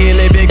still out here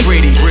living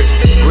gritty.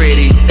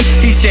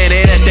 He said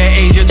it at the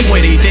age of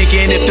 20,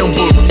 thinking if them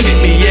bullets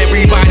hit me,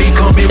 everybody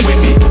coming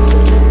with me.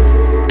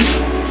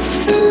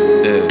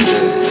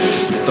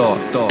 Just a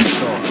thought.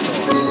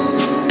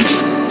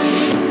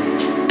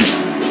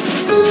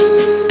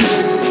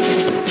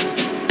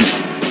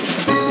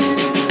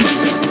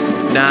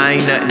 Nah,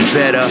 ain't nothing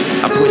better.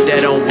 I put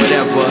that on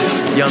whatever.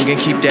 Youngin',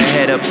 keep that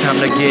head up. Time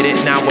to get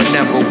it now,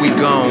 whenever we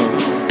gone.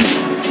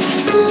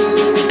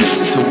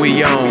 Till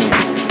we on.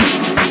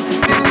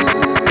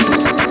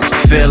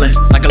 Feeling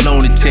like a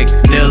lunatic,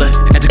 kneeling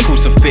at the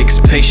crucifix,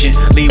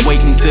 patiently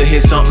waiting to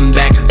hear something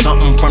back,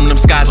 something from them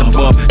skies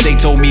above. They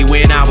told me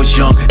when I was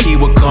young, he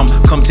would come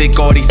take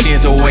all these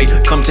sins away,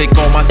 come take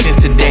all my sins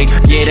today.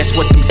 Yeah, that's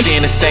what them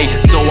sinners say,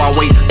 so I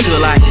wait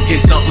till I hear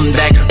something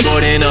back.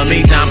 But in the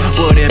meantime,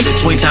 in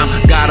between time,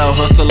 gotta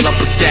hustle up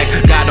a stack.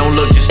 God don't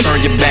look, just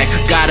turn your back.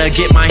 Gotta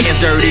get my hands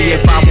dirty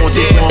if I want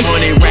this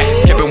 100 racks.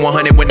 Kept it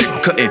 100 when it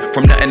cutting,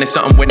 from nothing to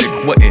something when it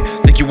wasn't.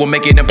 Think you will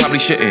make it and probably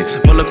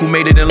shouldn't, but look who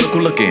made it and look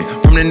who looking.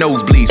 From the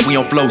nosebleeds, we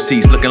on flow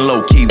seats, looking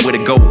low key with a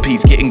gold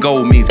piece. Getting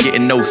gold means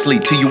getting no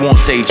sleep till you on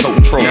stage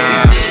holding trophies.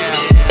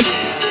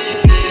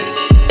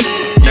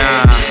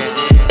 Nah,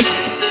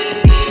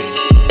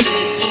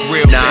 it's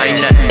real. Nah, ain't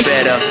nothing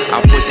better.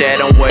 I put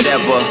that on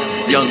whatever.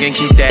 Youngin',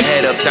 keep that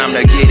head up. Time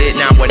to get it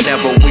now,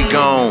 whenever we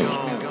gone.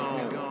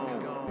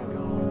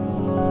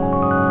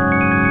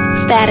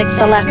 Static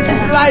Selector. This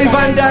is live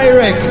and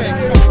direct.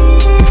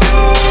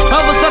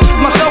 Others such as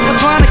myself are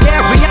trying to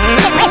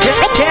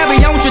carry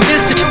on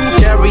tradition.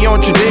 Carry on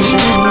tradition.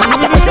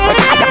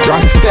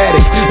 Drop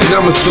static, and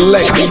I'ma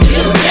select.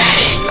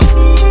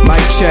 Mic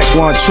check,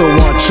 1, 2,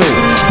 1, 2.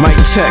 Mic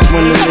check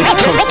when the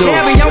niggas come through.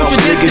 Yo,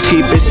 niggas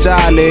keep it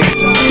solid.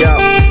 Yo,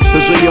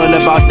 cause we all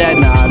about that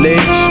knowledge.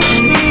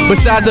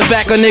 Besides the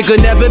fact a nigga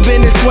never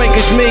been as swank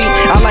as me,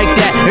 I like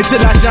that.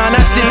 Until I shine, I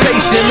sit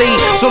patiently.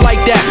 So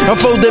like that, I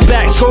fold it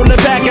back, scroll it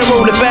back and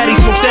roll the fatty.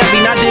 Smoke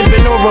savvy, not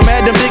dipping over them.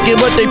 Had them thinking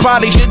what they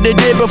probably should've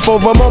did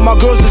before. I'm on my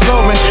girls is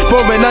roaring,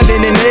 foreign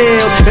London and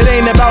hills. It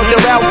ain't about the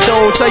Ralph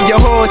though. Tell your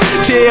horse,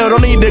 chill,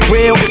 don't need the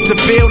grill to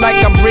feel like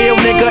I'm real,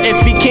 nigga.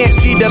 If he can't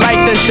see the light,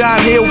 then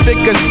shine, he'll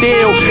figure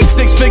still.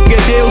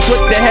 6-figure deals,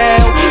 what the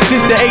hell?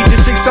 Since the age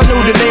of 6, I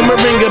knew the name would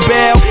ring a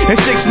bell. And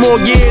 6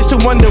 more years to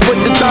wonder what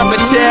the time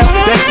would tell.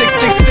 That's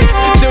 666,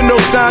 still no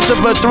signs of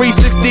a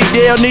 360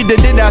 deal.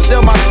 Neither did I sell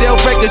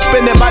myself, records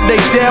spinning by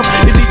theyself.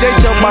 The DJ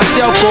sell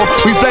myself or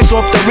reflex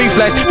off the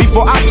reflex.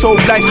 Before I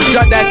told flex,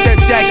 drop that set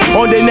tax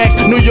on the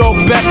next New York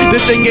best.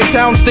 This ain't get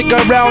sound, stick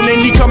around and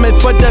he coming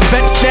for the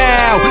vets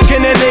now. Can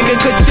a nigga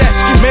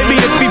contest?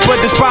 Maybe if he put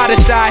the spot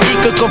aside, he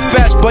could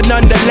confess. But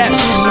nonetheless,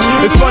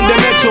 it's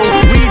fundamental,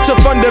 read to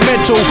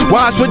fundamental.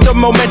 Wise with the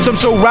momentum,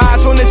 so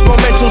rise on this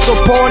momentum. So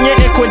pawn your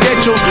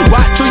credentials,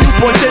 watch who you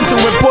point into.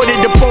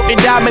 Imported the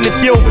potent diamond and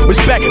fuel.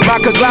 Respect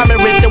my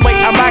conglomerate, the way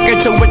I'm rocking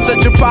to it,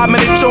 such a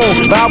prominent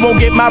tune. But I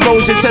won't get my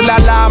roses till I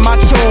lie my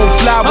tune.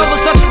 Flowers.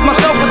 Others such as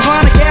myself are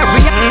trying to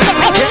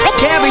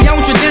carry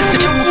on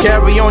tradition.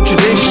 Carry on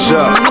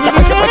tradition.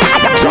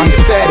 Drop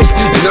static,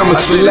 and I'ma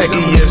select.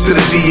 ES to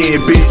the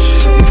GN,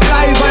 bitch.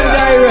 Live and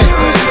direct.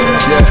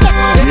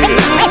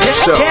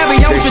 Sure.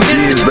 Carry on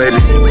tradition, baby.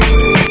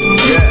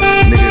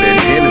 Yeah, nigga that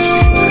Hennessy.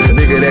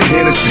 Nigga that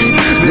Hennessy.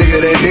 Nigga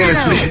that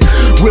Hennessy.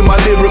 With my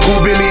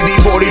lyrical Billy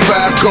D45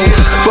 coat.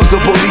 Fuck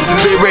the police,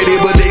 they ready,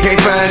 but they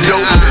can't find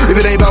dope. If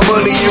it ain't about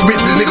money and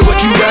riches, nigga,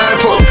 what you ride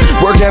for?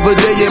 Work half a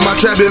day in my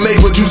trap and make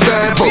what you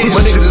sign for.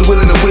 My niggas is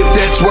willing to whip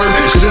that twerk.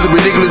 Cause it's a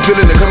ridiculous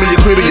feeling to come to your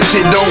crib and your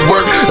shit don't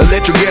work.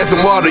 Electric gas and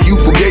water, you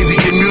fugazi,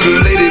 get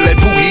mutilated like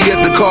Pookie at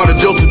Carter,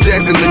 Joseph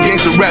Jackson, the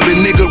gangster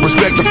rapping nigga.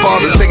 Respect the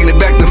father, taking it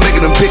back to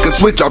making them pick a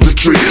switch off the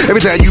tree. Every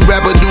time you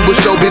rap or do a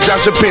show, bitch,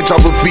 I should pinch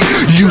off a feet.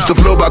 You used to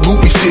flow by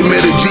goofy shit, met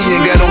a G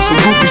and got on some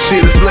groupie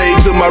shit. A slave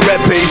to my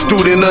rap page,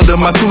 student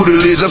under my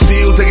tutelage. I'm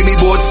still taking these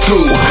boys to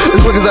school. As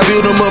quick as I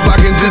build them up, I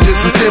can just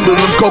disassemble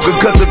them. Coca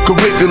cut the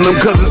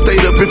curriculum, cousins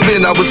stayed up in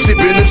Flint. I was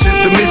shipping them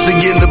shits to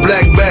Michigan. The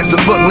black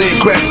bastard, fuck land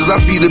crashes. I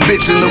see the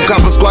bitch in them.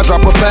 Copper squad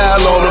drop a pile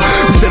on them.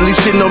 We steadily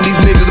shitting on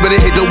these niggas, but they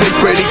hate the way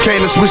Freddie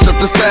came and switched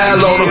up the style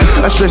on them.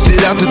 I stretched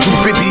it out to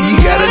 250, he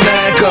got a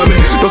 9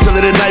 coming. Don't sell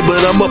it at night, but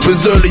I'm up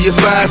as early as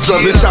 5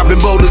 something. Chopping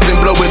boulders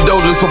and blowing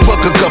dozers, so fuck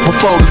a couple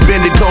folders.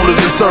 Bending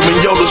corners and serving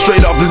Yoda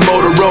straight off this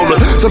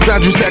Motorola.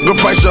 Sometimes you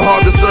sacrifice your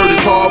heart to serve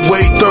this hard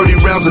way.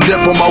 30 rounds of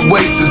death on my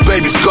waist is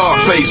baby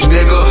Scarface,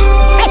 nigga.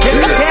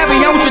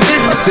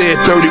 I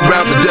said 30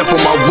 rounds of death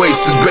on my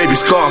waist is baby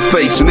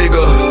Scarface,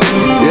 nigga.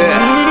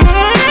 Yeah.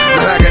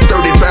 I got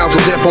 30 pounds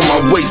of death on my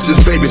waist is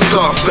baby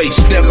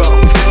Scarface, nigga.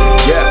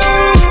 Yeah.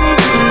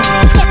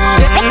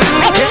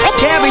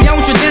 Carry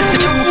on tradition.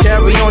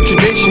 Carry on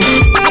tradition.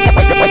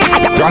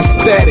 Got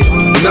static,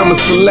 and I'ma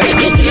select.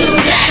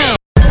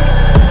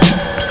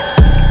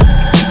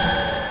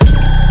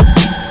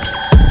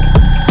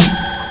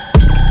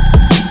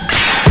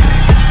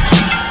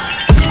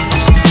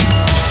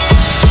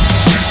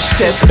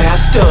 Step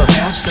faster,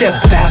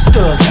 step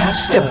faster,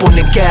 step on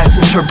the gas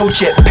and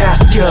turbojet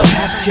past ya.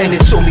 And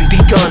it's only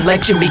begun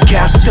like Jimmy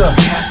Castor.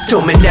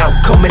 Coming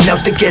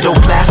out the ghetto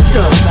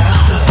blaster.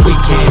 We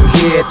came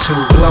here to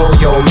blow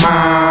your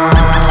mind.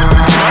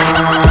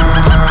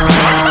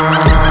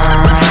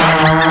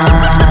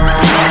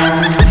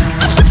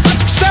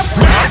 Step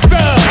faster.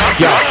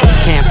 Yo,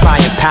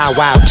 campfire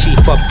powwow,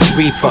 chief up the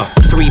reefer.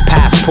 3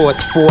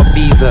 passports, 4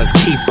 visas,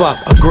 keep up.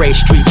 A gray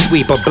street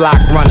sweeper, block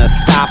runner,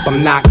 stop,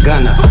 I'm not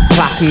gonna.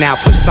 Plotting out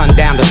from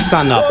sundown to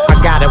sunup. I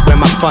got it when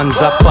my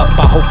funds up,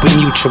 I hope we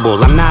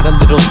mutual. I'm not a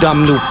little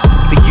dumb new,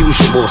 the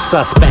usual.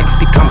 Suspects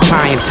become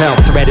clientele,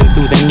 threading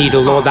through the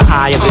needle. Or the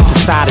eye of it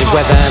decided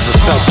whether I ever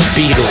felt the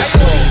Beatles.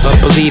 A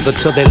believer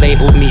till they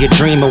labeled me a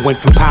dreamer. Went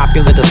from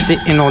popular to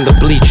sitting on the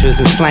bleachers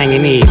and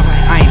slanging ease.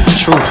 I ain't the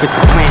truth, it's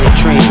a planet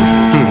dream.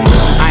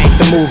 I ain't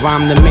the mover,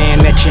 I'm the man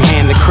that you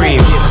hand the cream.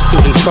 A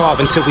student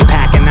starving till we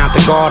packing out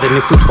the garden.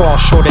 If we fall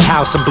short at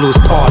House of Blues,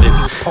 pardon.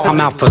 I'm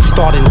out for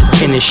starting to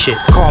finish it,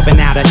 carving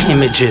out of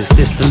images.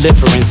 This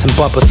deliverance and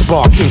Bubba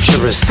Spark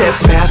interest. Step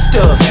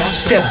faster,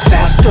 step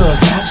faster,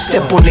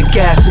 step on the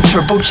gas and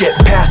turbojet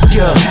past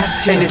ya.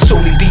 And it's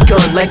only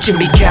begun like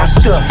Jimmy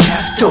Castor.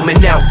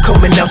 Coming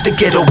out the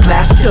ghetto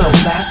blaster.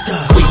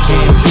 We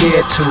came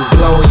here to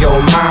blow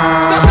your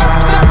mind.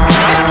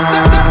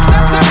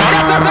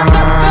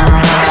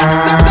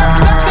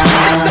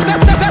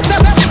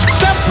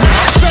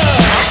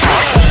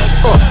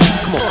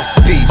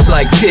 Beats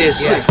like this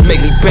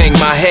make me bang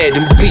my head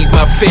and beat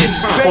my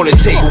fists on the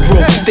table,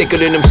 rope thicker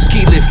than them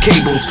ski lift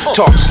cables.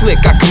 Talk slick,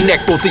 I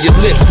connect both of your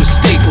lips with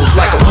staples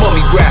like a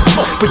mummy rap,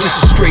 but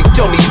just a straight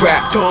dummy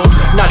rap.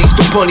 Not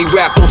Easter bunny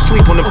rap, don't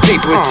sleep on the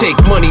paper and take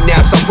money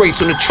naps. I race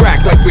on the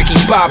track like Ricky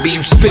Bobby,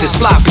 you spit it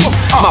sloppy.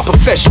 My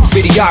profession,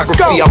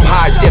 videography, I'm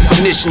high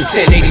definition,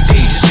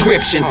 1080p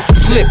description.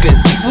 Flipping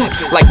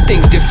like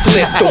things that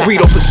flip, don't read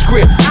off a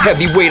script.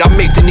 Heavyweight, I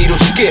make the needle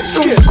skip.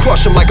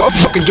 Crush them like a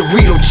fucking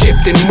Dorito chip,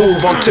 then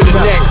move on to the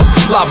next.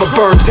 Lava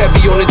burns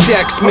heavy on the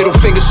decks, middle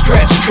finger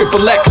stretch,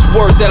 triple X.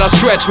 Words that I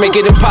stretch make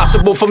it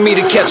impossible for me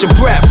to catch a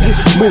breath.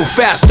 Move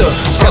faster,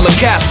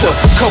 Telecaster,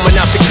 coming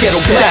out the ghetto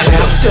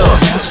blaster.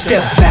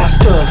 Step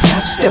faster,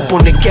 step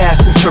on the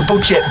gas and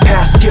turbojet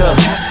past ya.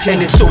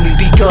 And it's only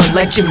begun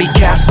like Jimmy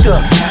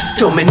Castor.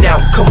 Coming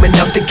out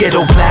the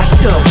ghetto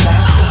blaster.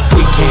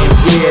 We came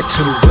here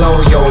to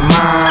blow your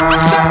mind.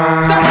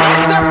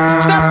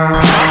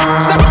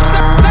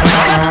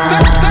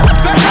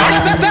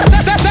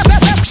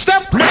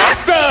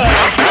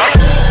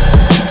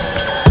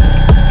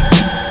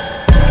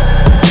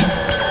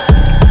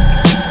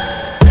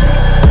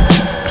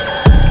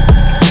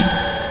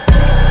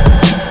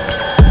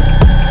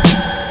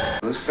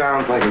 This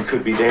sounds like it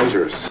could be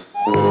dangerous.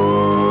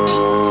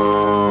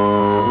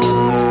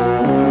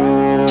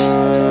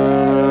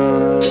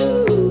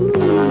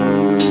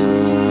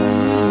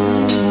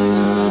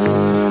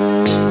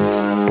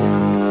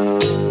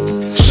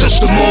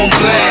 System on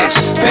blast,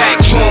 back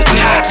trunk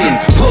knocking.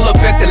 Pull up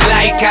at the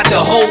light, got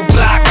the whole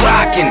block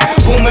rocking.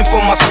 Booming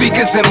for my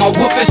speakers and my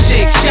woofer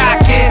shake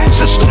shocking.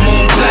 System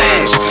on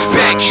blast,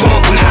 back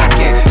trunk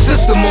knocking.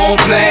 System on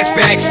blast,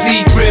 back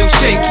seat real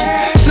shaky.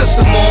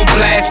 System on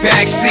blast,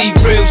 back seat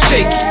real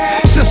shaky.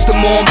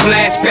 System on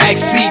blast, back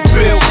seat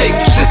real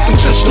shaky.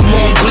 System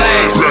on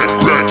blast,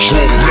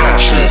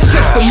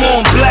 system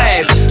on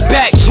blast,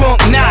 back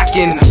trunk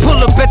knocking. Pull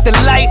up at the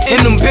light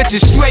and them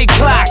bitches straight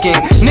clocking.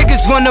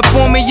 Niggas run up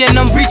on me and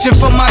I'm reaching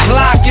for my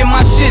Glock and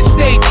my shit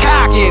stay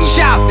cocking.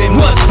 Shopping,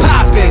 what's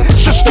poppin'?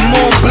 System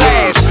on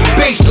blast,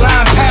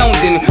 baseline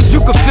pounding. You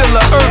can feel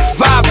the earth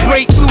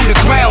vibrate through the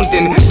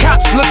grounding.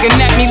 Cops looking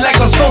at me like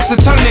I'm supposed to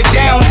turn it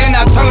down, then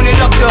I turn it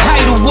up the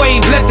tidal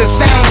wave, let the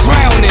sound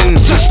drowning.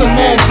 System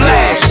on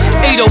blast,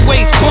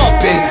 808s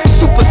bumping.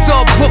 Super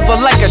subwoofer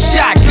like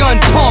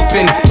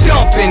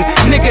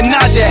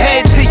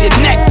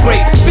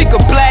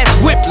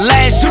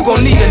you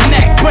gon' need a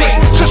neck brace.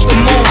 System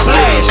on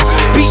blast,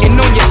 beating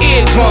on your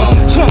eardrums.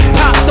 Trunk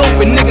popped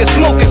open, niggas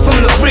smoking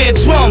from the red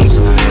drums.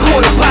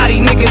 Quarter body,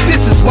 nigga,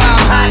 this is why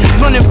I'm hot.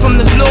 Running from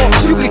the law,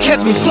 you can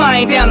catch me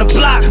flying down the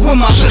block with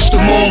my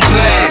system on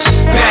blast.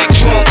 Back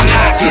trunk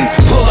knocking,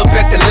 pull up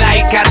at the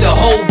light, got the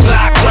whole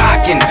block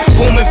rocking.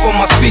 Booming for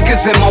my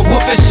speakers and my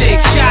woofer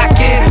shake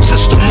shocking.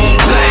 System on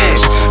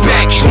blast,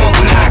 back trunk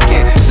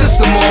knocking.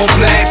 System on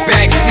blast,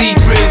 back seat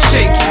real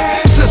shaky.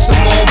 System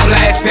on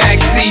blast, back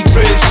seat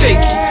real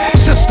shaky.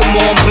 System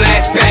on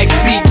blast, back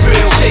seat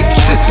real shaky.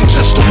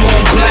 System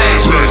on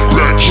blast.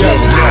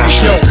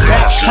 Yo,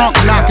 back trunk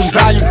knocking,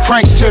 volume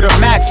crank to the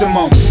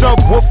maximum.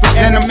 Subwoofers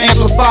and them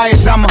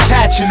amplifiers, I'm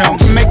attaching them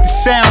to make the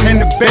sound in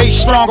the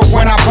bass stronger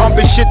when I bump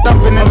it. Shit up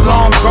in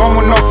alarms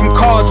going off from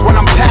cars when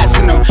I'm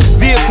passing them.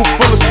 Vehicle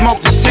full of smoke,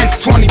 the tint's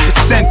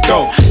 20%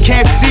 though.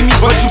 Can't see me,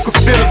 but you can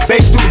feel the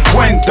bass through the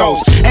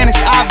windows. And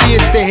it's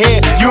obvious to hear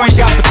you ain't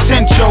got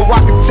potential. I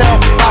can tell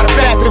by the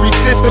battery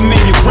system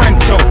in your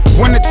rental.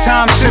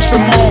 Wintertime system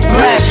on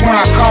blast when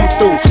I come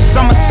through.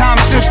 Summertime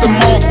system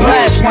on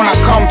blast when I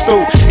come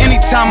through.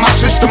 Anytime my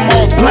system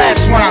on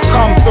blast when I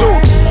come through.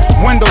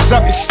 Windows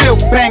up, it's still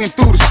banging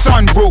through the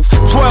sunroof.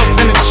 12's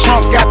in the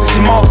trunk, got this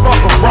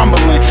motherfucker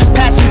rumbling.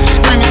 Passengers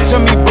screaming to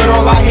me, but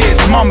all I hear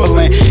is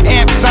mumbling.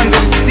 Amps under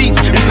the seats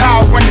and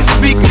power in the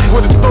speakers.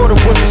 Would've thought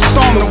it was a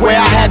storm the way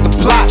I had the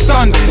block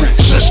thundering.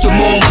 System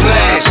on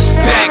blast,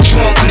 back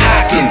trunk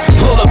knocking.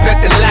 Pull up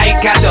at the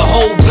light, got the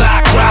whole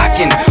block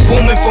rocking.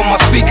 Booming for my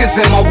speakers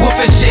and my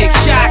woofer shake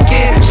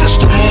shocking.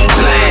 System on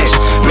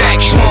blast, back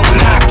trunk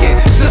knocking.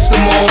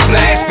 System on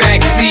blast,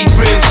 back seat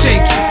real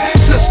shaky.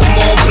 System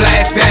on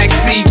blast, back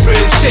seat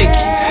real shaky.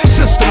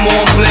 System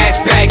on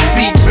blast, back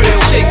seat real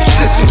shaky.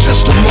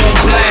 System on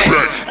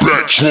blast.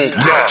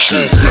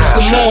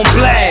 System on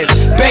blast,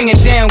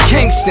 banging down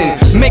Kingston.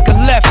 Make a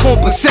left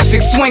on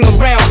Pacific, swing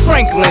around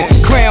Franklin.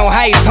 Crown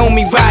Heights,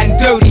 homie, riding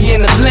dirty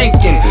in a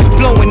Lincoln.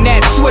 Blowing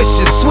that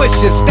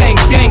swisher, stank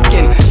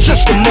dankin'.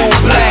 System on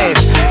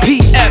blast,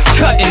 PF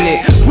cutting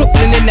it.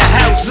 Brooklyn in the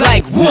house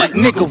like what,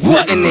 nigga,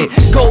 what in it?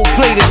 Gold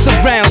plated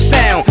surround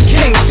sound,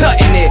 King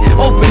Tutting it.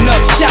 Open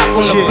up shop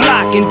on the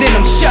block and then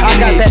I'm shutting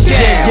it down. I got that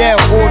JL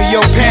audio,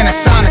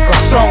 Panasonic or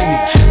Sony.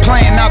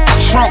 Playing out the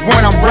trunk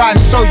when I'm riding,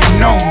 so you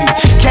know me.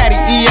 Caddy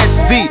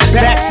ESV,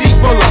 backseat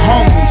full of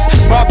homies.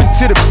 Bobbing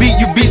to the beat,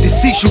 you beat the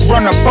seats, you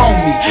run up on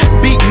me.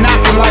 Beat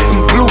knocking like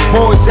them blue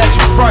boys at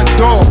your front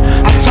door.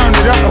 I turn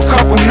it up a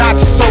couple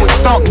notches so it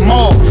thump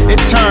more.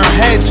 It turn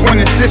heads when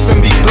the system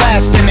be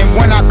blasting. And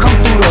when I come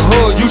through the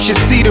hood, you should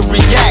see the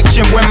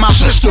reaction when my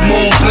system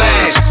on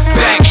blast,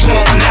 back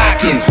trunk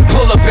knocking.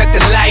 Pull up at the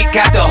light,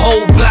 got the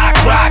whole block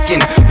rocking.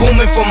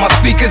 Booming for my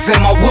speakers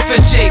and my woofer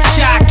shake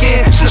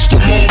shocking.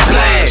 System on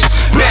blast,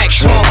 back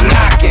trunk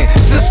knocking.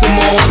 System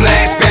on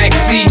blast, back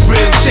seat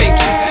real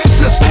shaky.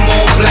 System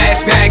on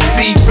blast, back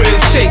seat real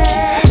shaky.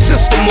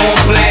 System on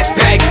blast,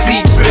 back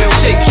seat real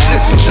shaky.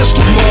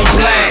 System on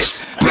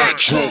blast, back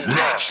trunk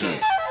knocking.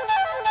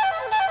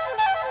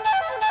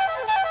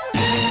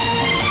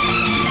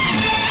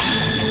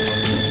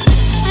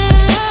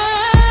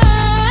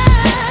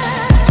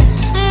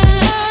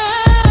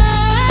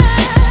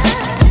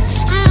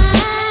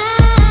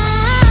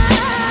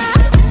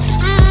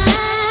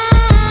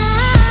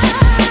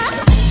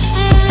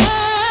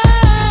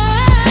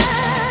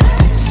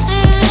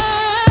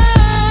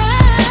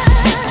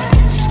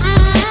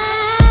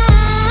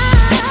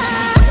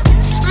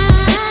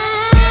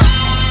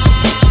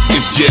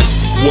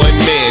 One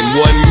man,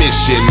 one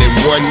mission,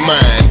 and one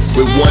mind.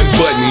 With one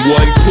button,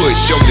 one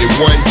push, only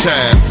one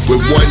time.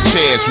 With one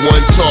chance,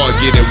 one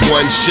target, and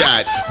one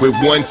shot. With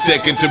 1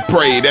 second to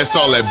pray, that's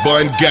all that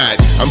bun got.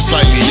 I'm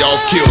slightly off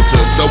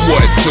kilter,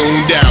 somewhat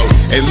tuned out.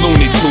 And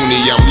loony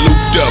toony, I'm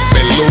looped up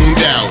and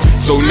loomed out.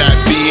 So not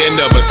being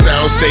of a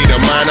sound state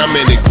of mind, I'm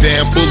an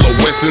example of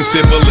Western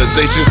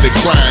civilization's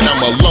decline.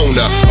 I'm a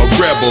loner, a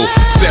rebel,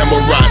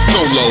 samurai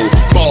solo.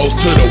 Balls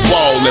to the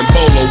wall and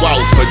bolo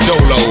out for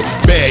dolo.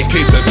 Bad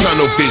case of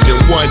tunnel vision,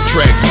 one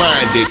track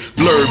minded.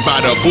 Blurred by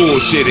the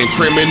bullshit and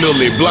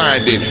criminally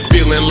blinded.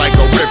 Feeling like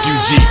a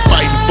refugee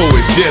fighting for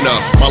his dinner.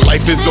 My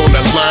life is on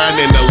the line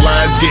and the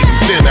line's getting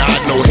thinner. I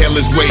know hell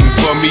is waiting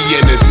for me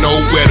and there's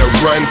nowhere to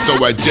run. So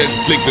I just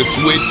flick the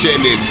switch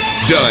and it's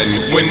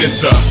done. When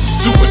it's a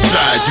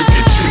suicide, you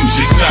can choose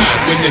your side.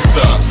 When it's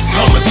a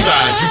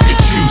homicide, you can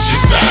choose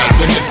your side.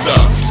 When it's a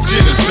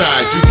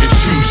genocide, you can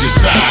choose your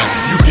side.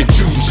 You can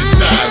choose your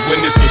side. When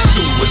it's a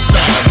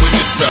suicide, when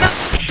it's a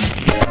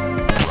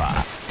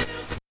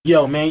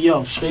Yo, man,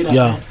 yo, straight up,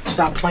 Yo. man.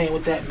 Stop playing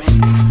with that, man.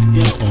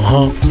 Yo,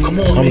 come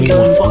on, How man, many get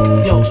the more?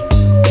 fuck, yo.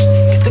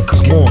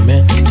 Come on,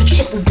 man. Get the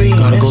triple beam.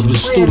 Gotta man. go to the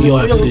Stop playing, studio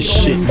man. after Yo, this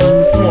yo, shit, man.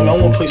 man. Come on, man,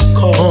 I wanna play some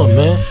cards. Come on,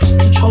 man.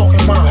 What you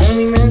talking about,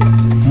 homie, man?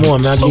 Come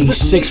on, man. I give you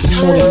 6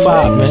 for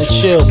 25, man.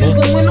 Chill, What's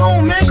man. going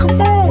on, man?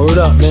 Come on. Word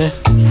up, man.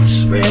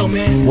 It's real,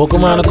 man. Walk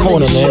around the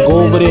corner, man. Go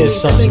over there,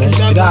 son, man.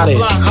 Get out of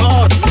here.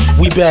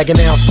 We bagging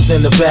ounces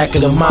in the back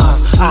of the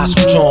mosque.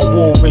 Ostrich on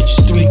Woolridge,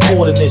 3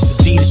 coordinates.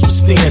 Adidas with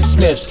Stan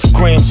Smiths.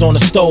 Grams on the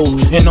stove,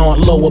 and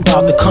Aunt Low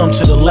about to come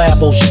to the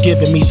labo. She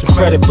giving me some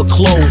credit for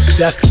clothes.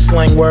 That's the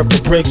slang word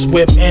for bricks,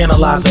 whip,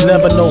 analyzer.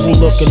 Never know who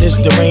look in this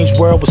deranged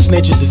world with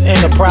snitches is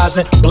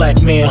enterprising.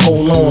 Black man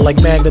hold on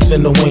like magnets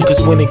in the wind,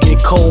 cause when it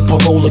get cold,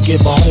 parola give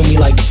a homie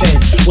like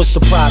 10. What's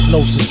the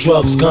prognosis?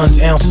 Drugs,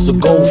 guns, ounces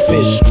of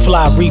goldfish.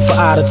 Fly reefer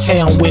out of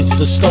town with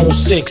a stone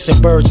 6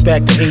 and birds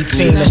back to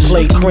 18. And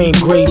play cream,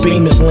 gray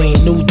beam is lean.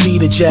 New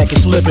Dita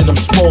jackets, flipping them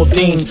small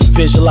deans.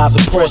 Visualize a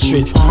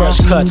portrait, fresh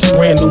cuts,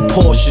 brand new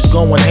Porsches,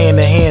 going hand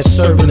to hand,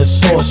 serving the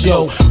sauce.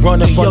 Yo,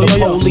 running from the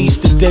police,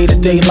 the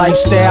day-to-day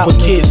lifestyle. When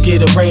kids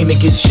get arraigned and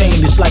get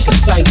chained, it's like a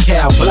sight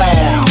cow.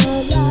 Blow.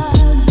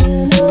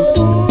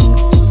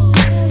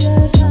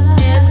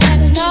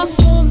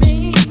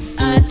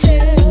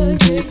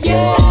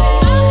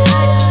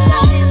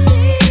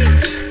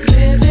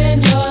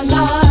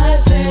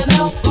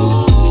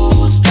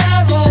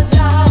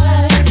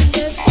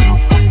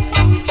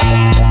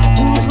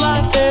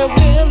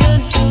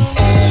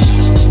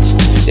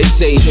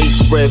 Say hate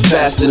spread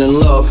faster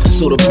than love,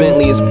 so the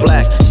Bentley is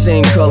black,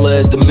 same color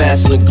as the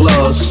mask and the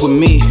gloves. With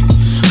me,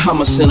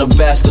 I'ma send a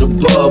bastard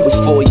above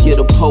before we get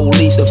the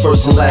police, the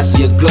first and last of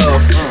your gov.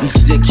 These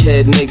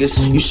dickhead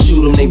niggas, you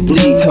shoot them, they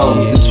bleed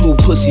come. The 2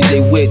 pussies they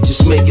with,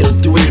 just make it a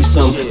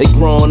threesome. They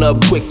growing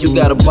up quick, you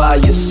gotta buy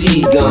your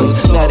seed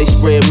guns. Now they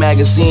spread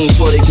magazines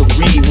before they can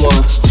read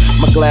one.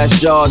 My glass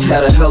jars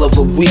had a hell of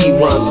a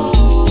weed run.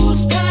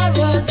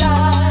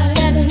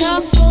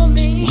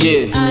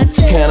 Yeah,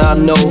 and I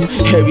know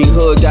every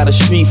hood got a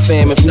street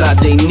fam, if not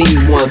they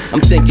need one.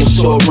 I'm thinking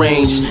short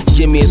range,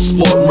 give me a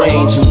sport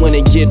range. And when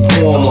it get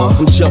warmer,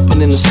 I'm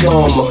jumping in the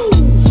stormer.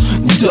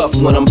 Duck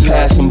when I'm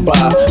passing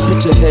by,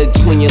 put your head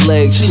between your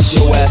legs,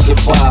 hit your ass at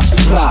 5.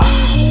 Fly.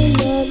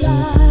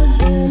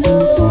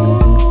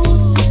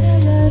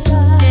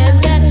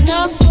 And that's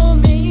not for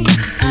me,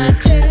 I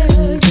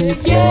tell you,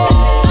 yeah.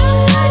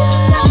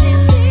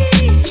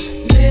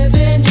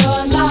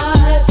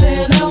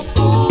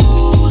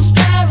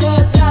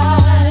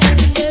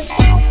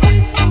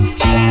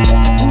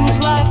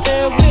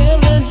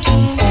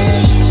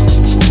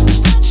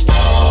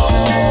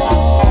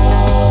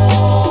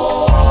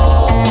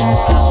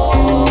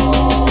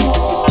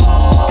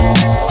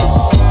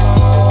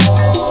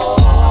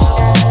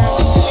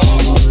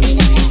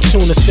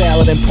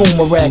 And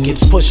Puma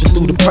rackets, pushing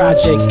through the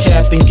projects.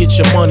 Captain, get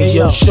your money,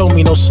 yo. Show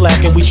me no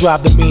slacking. We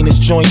drive the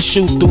meanest joint,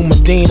 shoot through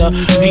Medina.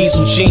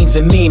 Diesel jeans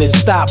and Ninas.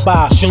 Stop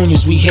by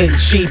Juniors, we hit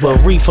cheaper.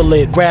 Reefer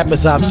lit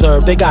rappers I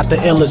observe. They got the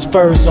illest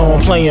furs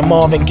on. Playing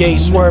Marvin Gaye,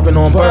 swerving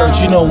on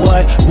birds. You know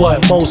what?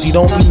 What? Mosey,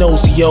 don't be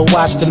nosy, yo.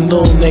 Watch them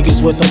little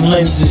niggas with them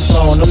lenses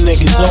on. Them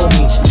niggas on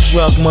me.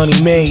 Drug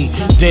money made.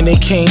 Then they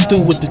came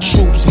through with the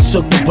troops and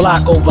took the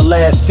block over.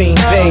 Last scene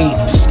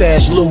paid.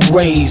 Stash loot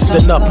raised.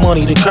 Enough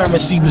money, the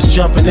currency was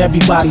jumping.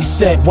 Everybody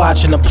set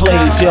watching the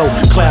plays, yo.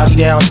 Cloudy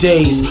down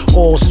days,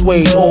 all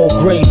suede, all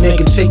gray.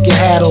 Nigga, take your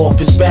hat off,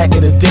 it's back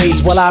in the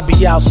days. While I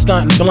be out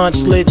stunting, blunt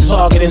slit,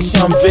 targeting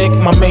some Vic.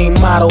 My main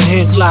motto,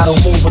 hit lotto,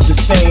 move with the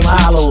same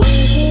hollows.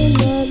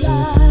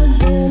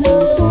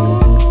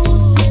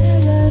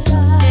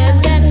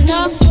 And that's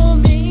not for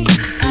me,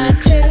 I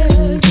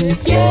tell you,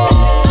 yeah.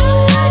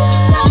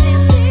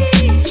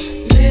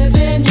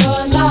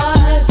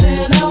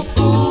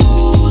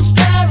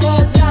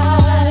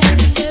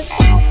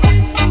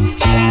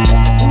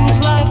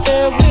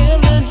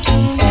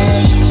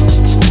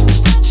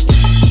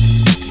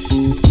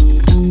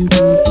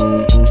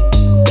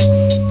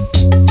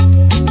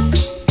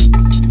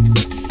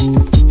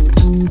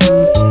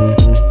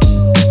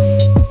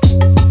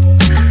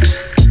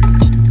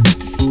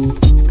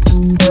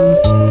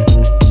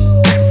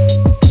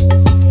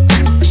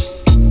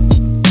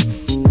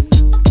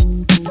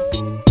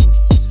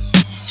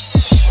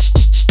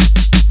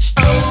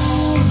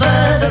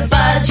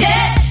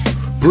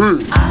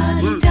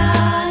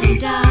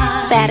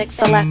 Static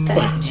Selector.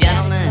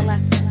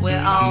 Gentlemen,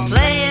 we're all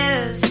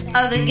players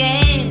of the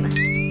game.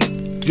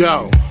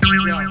 Yo,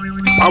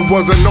 I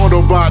was an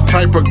Autobot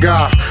type of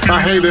guy. I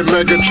hated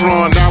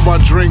Megatron. Now I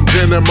drink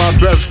gin and my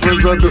best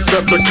friends are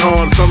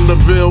Decepticons. I'm the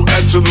Ville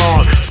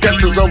Echelon.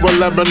 Sketches over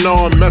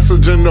Lebanon.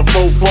 Message in the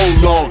fofo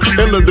log.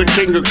 Illa the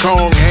King of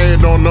Kong.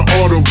 Head on the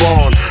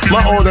Autobahn.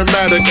 My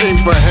automatic aim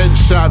for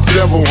headshots.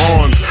 Devil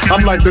horns.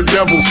 I'm like the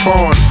devil's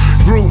pawn.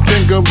 Group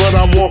thinker, but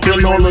I'm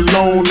walking all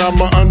alone.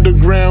 I'm an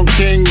underground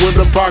king with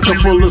a pocket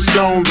full of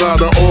stones.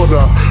 Out of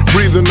order,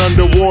 breathing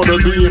underwater,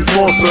 the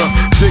enforcer.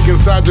 Dig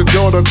inside your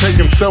daughter,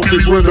 taking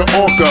selfies with the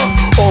orca.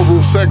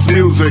 Oral sex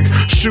music,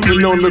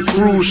 shooting on the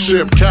cruise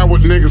ship.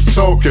 Coward niggas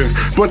talking,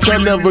 but y'all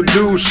never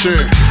do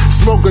shit.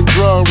 Smoke a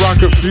drug,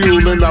 rocket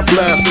fuel, and I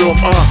blast off.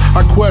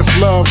 I quest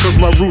love, cause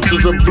my roots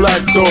is a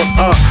black thought.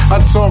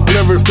 I talk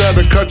lyrics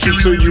that'll cut you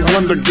till you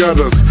under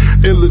gutters.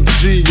 Illa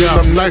G,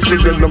 and I'm nicer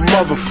than the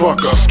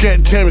motherfucker.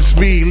 Scat tempts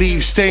me,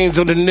 leave stains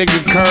on the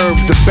nigga curb.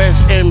 The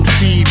best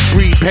MC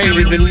breed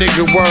painted the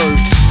nigga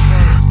words.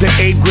 The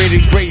 8th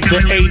graded great,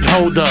 the 8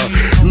 holder.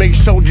 Make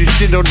soldiers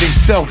shit on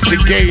themselves, the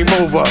game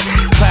over.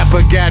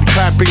 Clapper gat,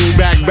 clapping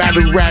back,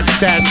 battle rap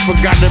stats.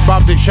 Forgot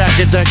about the shack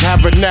attack,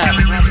 have a nap.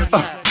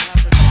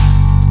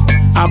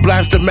 I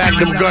blast the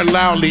magnum gun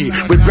loudly.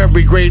 With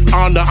very great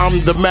honor, I'm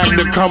the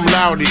magna cum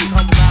laude.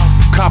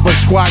 Copper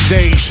squad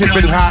day,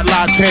 sipping hot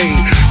latte.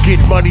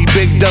 Get money,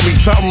 big dummy,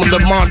 something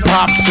Lamont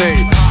Pop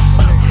say.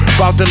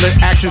 About to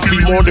let actions be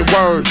more than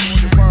words.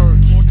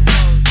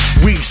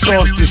 Weak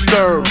sauce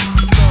disturbed.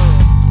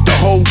 The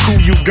whole crew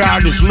you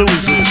got is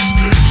losers.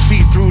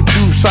 See through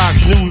 2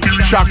 socks, new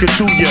shocker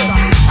to ya.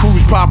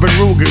 Crews popping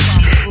Rugers.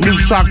 New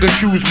soccer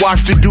shoes,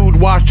 watch the dude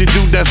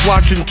that's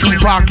watching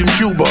Tupac in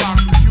Cuba.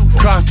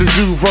 Costa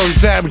do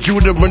verse Ab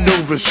Judah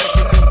maneuvers.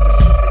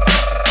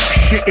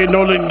 Shitting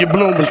all in your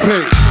bloomers,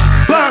 pig.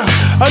 Bang!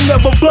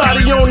 Another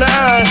body on the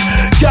eye.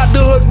 Got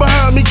the hood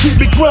behind me, keep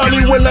it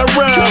grimy when I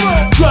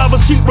rhyme. Driver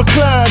seat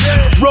recline,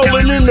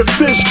 rolling in the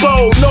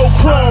fishbowl. No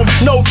chrome,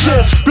 no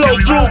chips, blow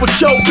through with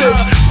your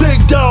bitch. Big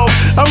dog,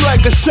 I'm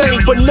like a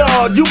Saint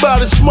Bernard. You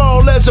about as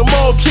small as a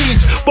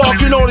Maltese,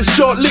 barking on a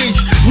short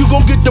leash. You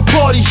gon' get the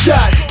party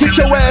shot, get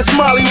your ass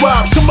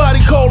molly-wop.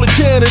 Somebody call the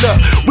janitor,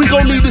 we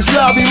gon' need this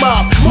lobby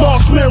mop.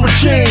 Marksman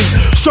regime,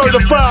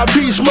 certified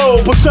beast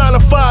mode,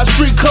 personified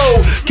street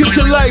code. Get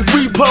your life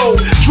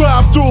repo,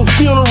 drive through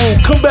funeral,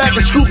 come back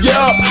and scoop you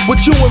up.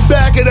 With you in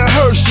back of the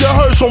hearse, your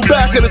hearse on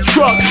back of the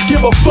truck.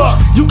 Give a fuck,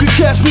 you can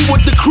catch me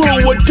with the crew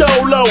with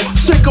Dolo.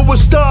 Sicker with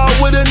Star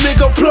with a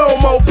nigga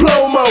plomo.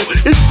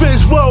 It's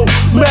Fizwo,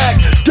 Mac,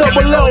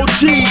 double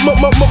OG,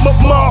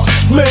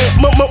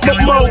 Marksman,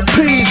 Mo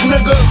P's,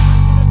 nigga.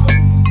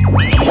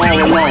 All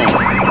along,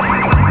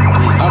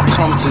 up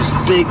comes this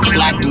big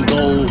black and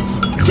gold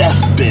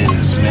death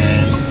Benz,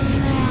 man.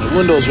 The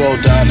windows roll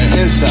down, the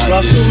inside.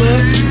 Russell,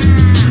 man.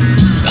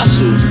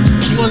 Russell,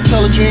 you wanna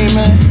tell a dream,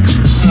 man?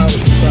 I was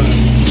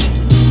excited.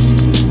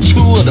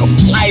 2 of the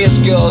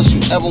flyest girls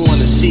you ever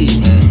wanna see,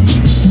 man.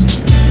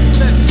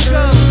 Let me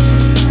go.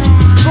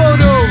 It's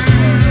photo.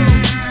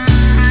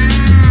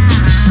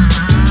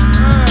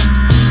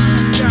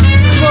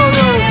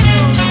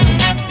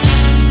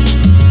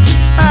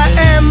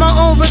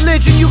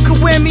 Religion, you can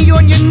wear me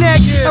on your neck.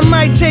 I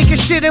might take a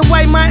shit and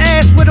wipe my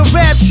ass with a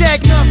rap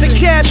check. The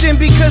captain,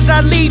 because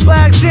I lead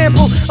by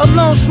example.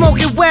 Alone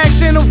smoking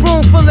wax in a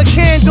room full of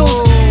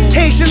candles.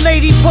 Haitian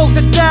lady poked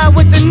the thigh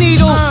with the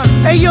needle.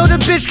 Hey yo, the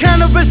bitch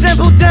kinda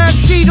resemble Don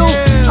Cheadle.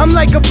 I'm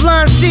like a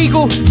blonde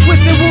seagull,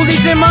 twisting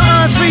woolies in my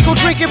aunt's regal,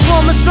 drinking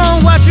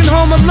Parmesan, watching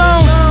Home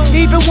Alone.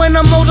 Even when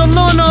I'm mowed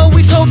alone, I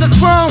always hold the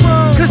chrome.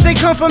 Cause they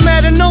come from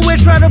out of nowhere,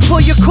 try to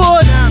pull your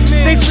cord.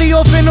 They flee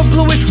off in a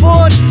bluish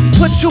Ford.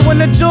 Put 2 in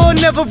the door,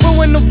 never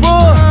ruin the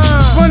roar.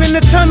 Running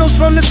the tunnels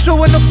from the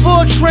 2 and the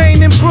 4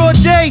 train in broad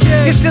day.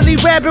 Your silly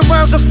rabbit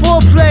rounds of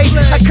foreplay.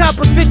 I cop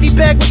a 50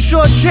 bag with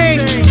short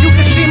change. You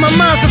can see my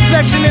mom's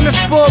reflection in the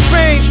sport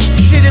range.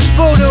 Shit is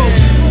voodoo.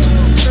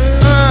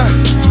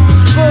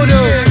 It's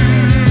voodoo.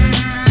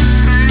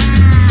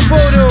 It's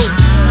voodoo.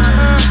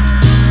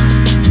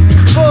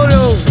 It's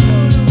voodoo.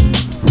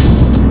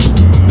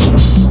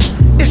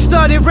 It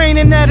started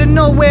raining out of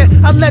nowhere.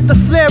 I let the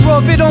flare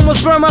off, it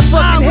almost burned my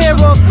fucking hair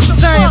off.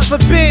 Science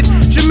forbid,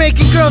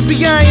 Jamaican girls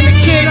be eyeing the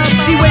kid.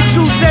 She weighed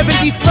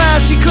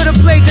 275, she could've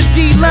played the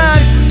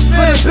D-line.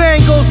 For the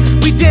Bengals,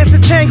 we dance the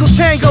tango.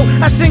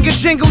 I sing a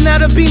jingle, now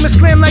the beam is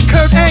slammed like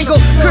Kurt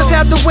Angle. Curse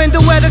out the window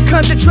at a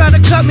cunt that try to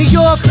cut me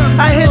off.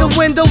 I hit a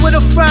window with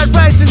a fried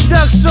rice and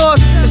duck sauce.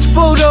 It's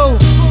photo,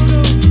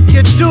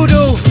 you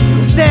doodle.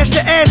 Stash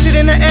the acid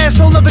in the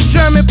asshole of a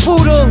German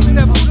poodle.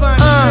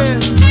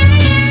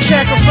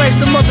 Sacrifice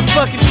the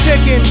motherfucking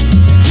chicken.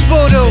 It's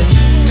photo.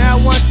 Now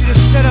I want you to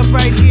set up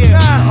right here.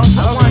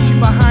 I want you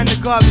behind the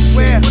garbage.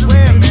 Where?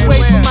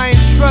 Wait for my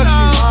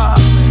instructions.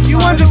 You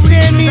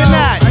understand me or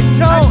not? I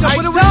don't.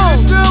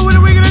 What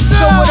are we gonna do?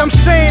 So what I'm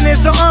saying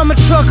is the armor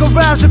truck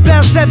arrives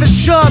about 7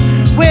 sharp.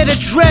 Wear the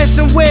dress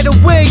and wear the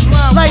wig.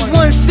 Light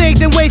one cig,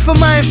 then wait for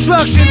my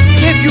instructions.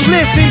 If you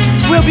listen,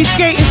 we'll be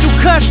skating through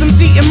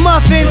customs, eating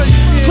muffins.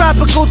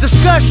 Tropical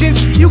discussions.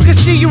 You can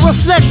see your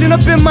reflection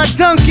up in my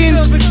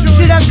Dunkins.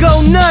 Shit, I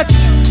go nuts.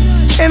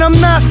 And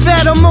I'm not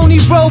fat, I'm only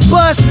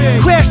robust.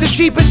 Crash the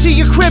Jeep into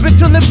your crib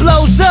until it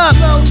blows up.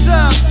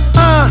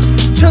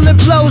 Till it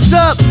blows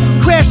up.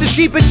 Crash the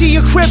Jeep into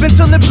your crib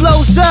until it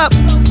blows up.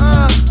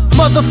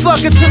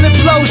 Motherfucker, till it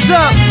blows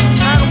up.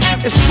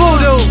 It's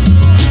voodoo.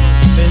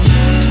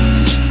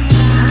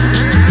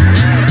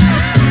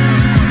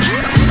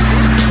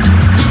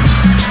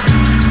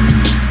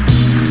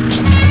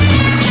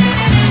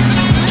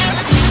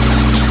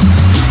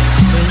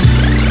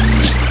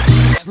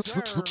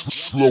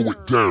 Slow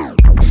it down.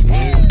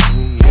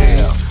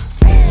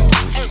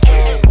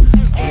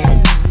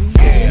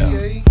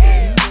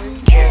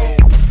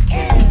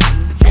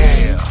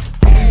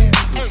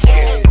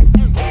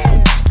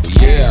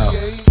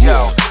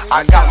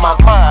 I got my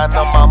mind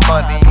on my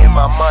money and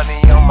my money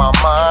on my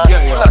mind.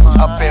 Look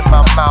up in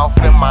my mouth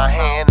and my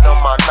hand on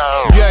my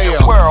nose.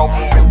 The world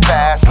moving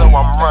fast, so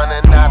I'm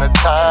running out of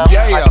time.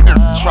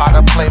 I try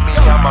to play me,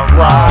 I'ma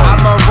ride.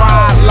 I'ma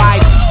ride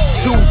like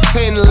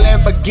 210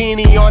 Lamborghini.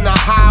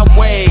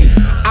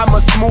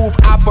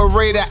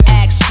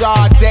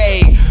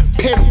 Sade.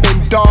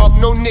 Pimpin' dog,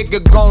 no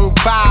nigga gon'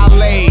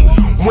 violate.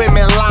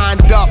 Women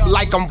lined up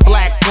like I'm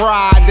Black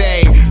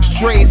Friday.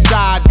 Straight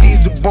side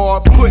diesel boy,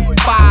 put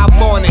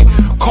 5 on it.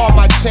 Call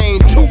my chain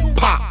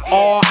Tupac,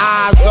 all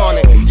eyes on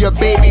it. Your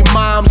baby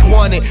mom's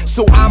want it,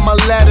 so I'ma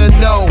let her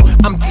know.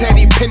 I'm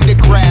Teddy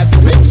Pendergrass,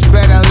 bitch,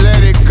 better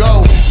let it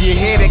go. You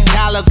hear the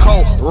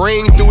calico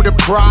ring through the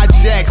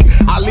projects.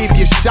 I leave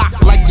you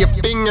shocked like your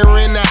finger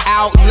in the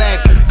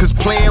outlet. Cause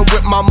playing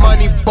with my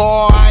money,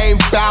 boy, I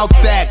ain't bout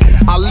that.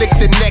 I lick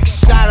the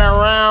next shot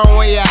around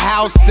where your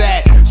house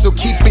at. So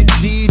keep it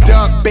G'd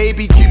up,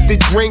 baby, keep the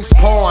drinks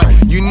pouring.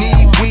 You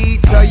need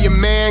weed, tell your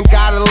man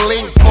got a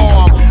link for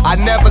him. I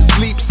never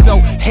sleep so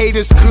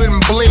haters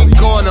couldn't blink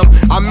on them.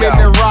 I'm in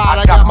the ride,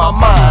 I got my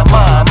mind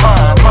on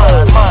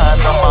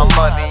my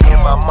money,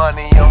 and my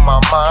money on my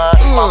mind.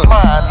 My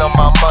mind on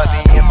my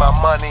money, and my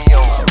money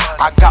on.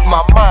 I got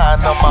my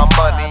mind on my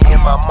money,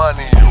 and my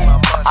money.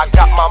 I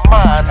got my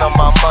mind on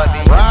my money,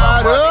 and my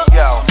money,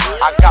 yo.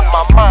 I got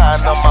my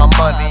mind on my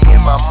money,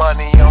 and my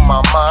money on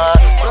my mind.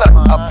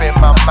 Look up in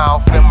my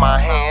mouth, in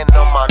my hand,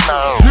 on my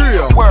nose.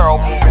 The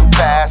world moving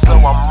fast, so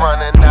I'm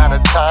running out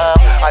of time.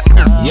 I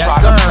yes,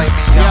 sir.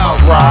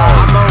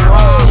 I'ma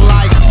ride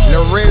like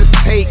Lorenz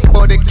Tate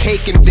for the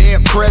cake and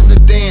dead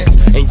presidents.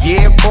 And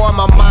yeah, boy,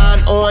 my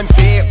mind on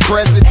dead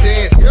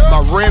presidents.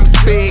 My rims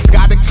big,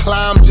 gotta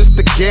climb just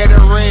to get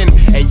her in.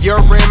 And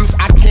your rims,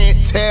 I can't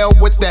tell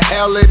what the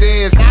hell it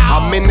is.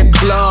 I'm in the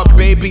club,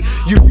 baby,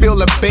 you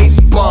feel a bass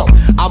bump.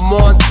 I'm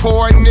on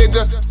tour,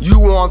 nigga, you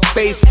on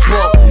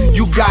Facebook.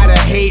 You gotta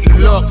hate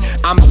look,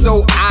 I'm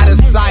so out of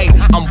sight.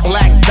 I'm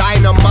Black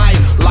Dynamite,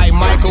 like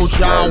Michael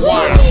John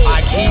White.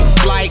 I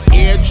keep like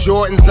Air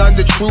Jordans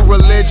under True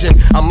Religion.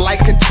 I'm like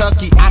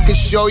Kentucky, I can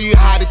show you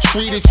how to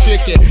treat a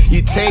chicken.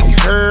 You take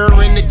her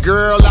and the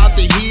girl out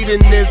the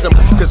hedonism.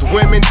 Cause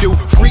women do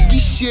freaky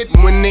shit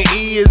when the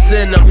E is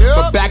in them.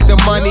 But back to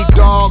money,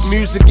 dog,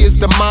 music is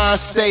the mind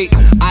state.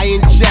 I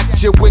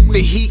inject you with the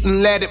heat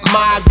and let it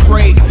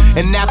migrate.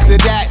 And after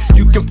that,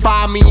 you can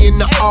find me in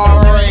the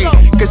RA.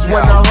 Cause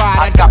when I ride,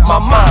 I got my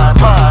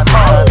mind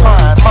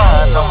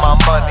on my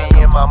money,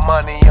 and my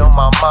money on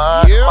my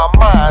mind. My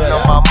mind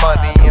on my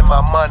money, and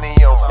my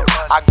money on.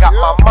 I got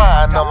my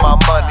mind on my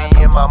money,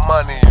 and my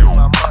money.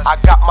 I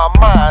got my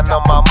mind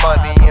on my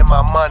money, and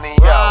my money,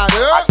 yo.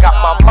 I got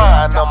my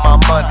mind on my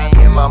money,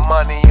 and my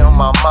money on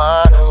my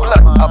mind.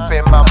 Look up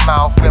in my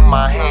mouth, in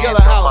my hand,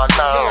 on my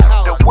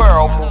nose. The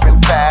world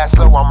moving fast,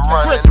 so I'm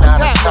running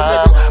out of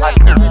time. I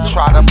do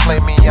try to play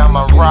me, I'm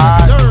a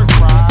ride.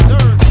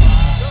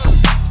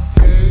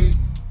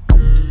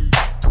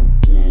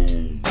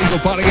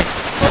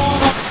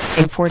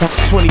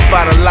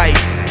 25 to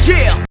life,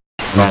 yeah.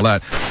 And all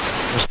that.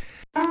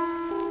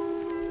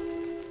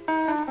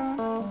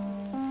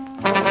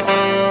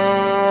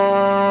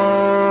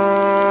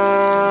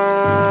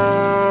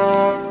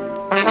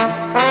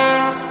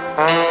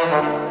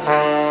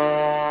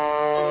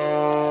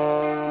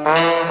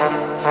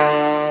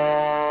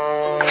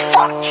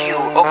 Fuck you,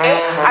 okay?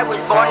 I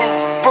was born in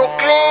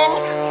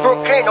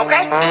Brooklyn,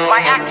 okay?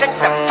 My accent's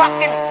the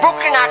fucking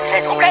Brooklyn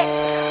accent, okay?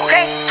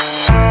 Okay?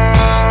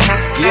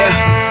 Yeah,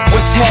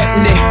 what's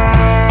happening?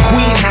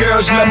 Queens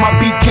girls love my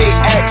BK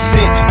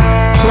accent.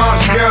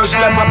 Bronx girls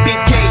love my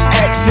BK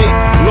accent.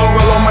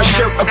 Laurel on my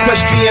shirt,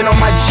 equestrian on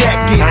my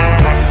jacket.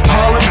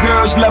 Harlem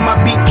girls love my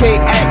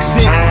BK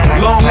accent.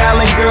 Long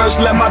Island girls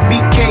love my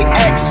BK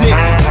accent.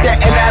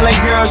 Staten Island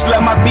girls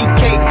love my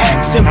BK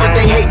accent. But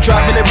they hate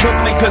driving in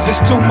Brooklyn cause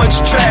it's too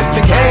much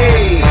traffic.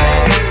 Hey,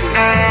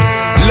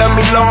 love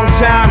me long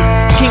time.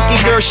 Kinky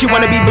girl, she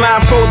wanna be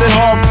blindfolded,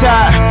 hog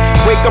tied.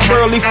 Wake up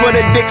early for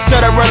the dick,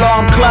 set her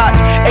alarm clock.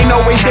 Ain't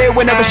always there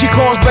whenever she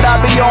calls, but I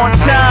be on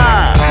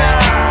time.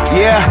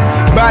 Yeah,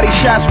 body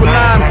shots with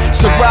lime.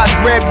 Ciroc,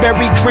 red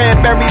berry,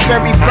 cranberry,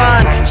 very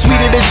fine.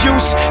 Sweeter the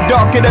juice,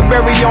 darker the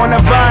berry on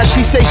the vine.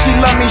 She say she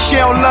love me, she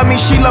don't love me,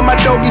 she love my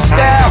doggy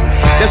style.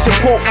 That's a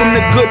quote from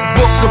the good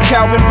book of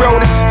Calvin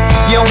Brodus.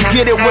 You don't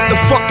get it, what the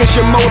fuck is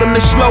your modem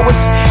the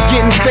slowest?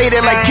 Getting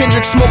faded like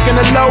Kendrick smoking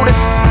a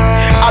Lotus.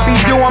 I be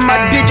doing my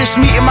digits,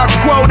 meeting my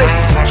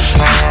quotas.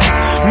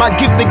 My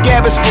gift to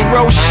gab is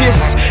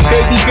ferocious.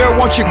 Baby girl,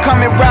 won't you come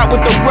and ride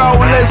with the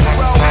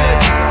rollers?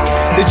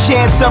 The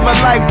chance of a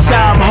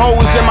lifetime.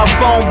 Hoes in my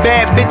phone,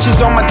 bad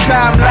bitches on my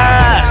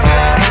timeline.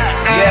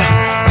 Yeah,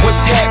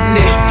 what's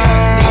happening?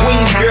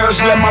 Queens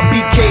girls love my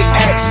BK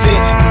accent.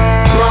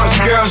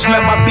 Bronx girls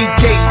love my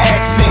BK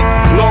accent.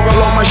 Laurel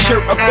on my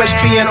shirt,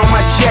 equestrian on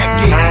my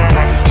jacket.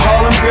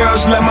 Harlem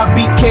girls love my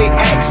BK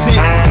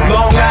accent.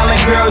 Long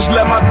Island girls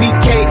love my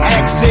BK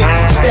accent.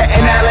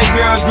 Staten Island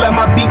girls love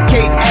my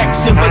BK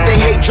accent. But they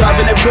hate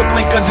driving in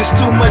Brooklyn cause it's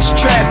too much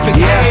traffic.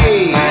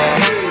 Hey,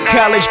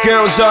 college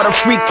girls are the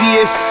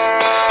freakiest.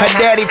 Her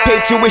daddy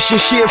paid tuition,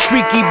 she a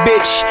freaky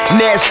bitch.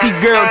 Nasty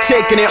girl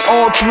taking it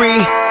all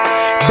three.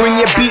 Bring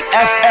your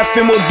BFF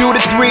and we'll do the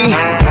 3.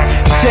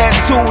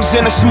 tattoos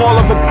and a small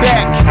of a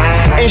back.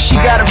 And she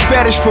got a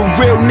fetish for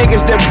real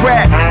niggas that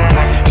rap.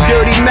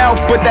 Dirty mouth,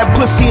 but that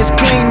pussy is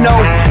clean, no.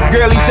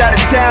 Girlies out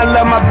of town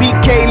love my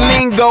BK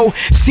lingo.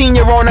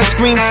 Senior on her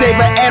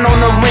screensaver and on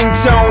her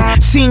ringtone.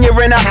 Senior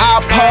in her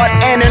iPod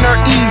and in her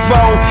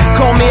Evo.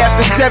 Call me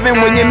after 7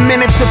 when your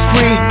minutes are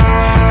free.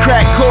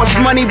 Crack costs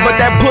money, but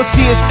that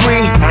pussy is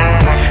free.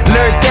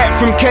 Learned that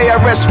from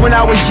KRS when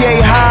I was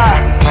yay high.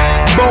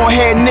 Bald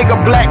head nigga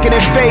blacker than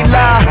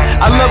Fela.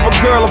 I love a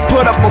girl who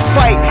put up a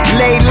fight,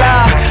 lay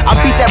lie. I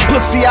beat that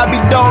pussy, I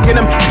be dogging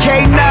them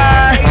K9.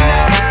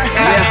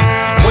 Yeah,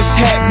 what's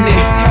happening?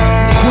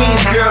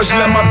 Queens girls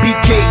love my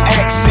BK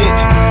accent.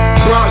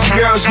 Bronx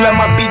girls love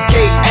my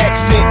BK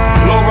accent.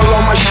 Laurel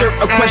on my shirt,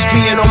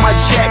 equestrian on my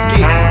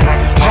jacket.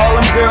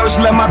 Harlem girls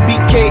love my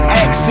BK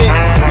accent.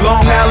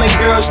 Long Island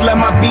girls love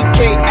my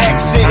BK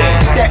accent.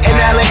 Staten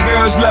Island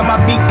girls love my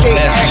BK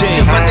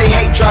accent. But they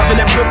hate driving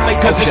in Brooklyn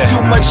cause it's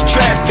too much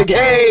traffic.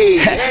 Hey,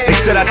 they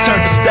said I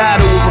turned the style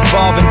to a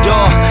revolving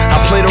door. I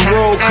play the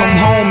role, come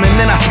home, and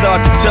then I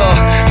start to tour.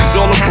 Cause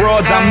all the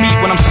broads I meet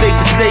when I'm state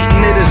to state,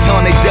 and it is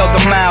on they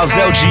Delta Miles,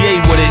 LGA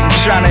with it, and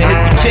trying to hit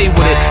the K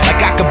with it. Like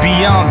I could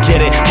be on,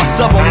 get it. My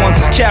southern ones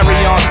is carry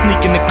on,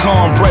 sneaking the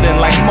cornbread in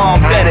like mom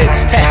bet it.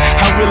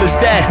 How real is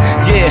that?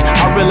 Yeah,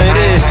 how real it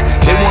is.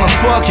 They wanna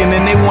fuck and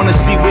then they wanna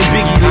see where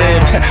Biggie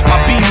lived. My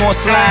be more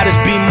sliders,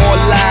 be more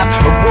live.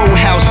 A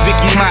Roadhouse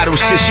Vicky model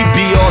shit, she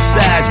be all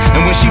sides.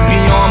 And when she be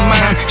on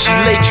mine, she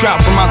lay trout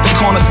from out the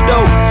corner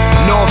stove.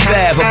 North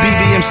Ave, a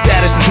BBM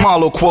status is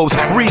Marlo quotes.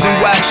 Reason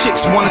why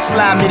chicks wanna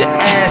slide me the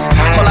ass.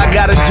 All I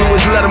gotta do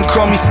is let them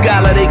call me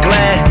Skylar, they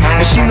glad.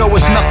 And she know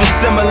it's nothing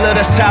similar,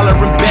 that's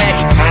hollering back.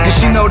 And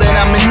she know that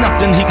I'm in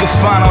nothing he could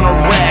find on a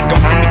rack.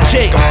 I'm from the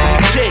cake,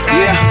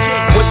 yeah.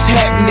 What's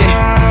happening?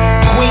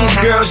 Queens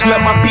girls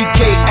love my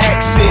BK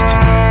accent.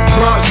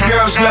 Bronx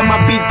girls love my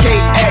BK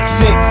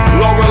accent.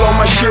 Laurel on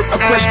my shirt,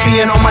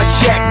 equestrian on my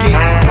jacket.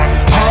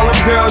 Harlem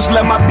girls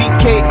love my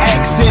BK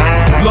accent.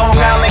 Long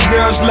Island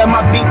girls love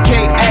my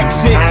BK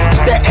accent.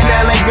 Staten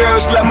Island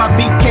girls love my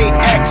BK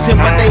accent.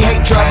 But they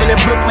hate driving in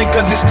Brooklyn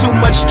cause it's too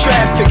much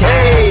traffic.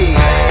 Hey.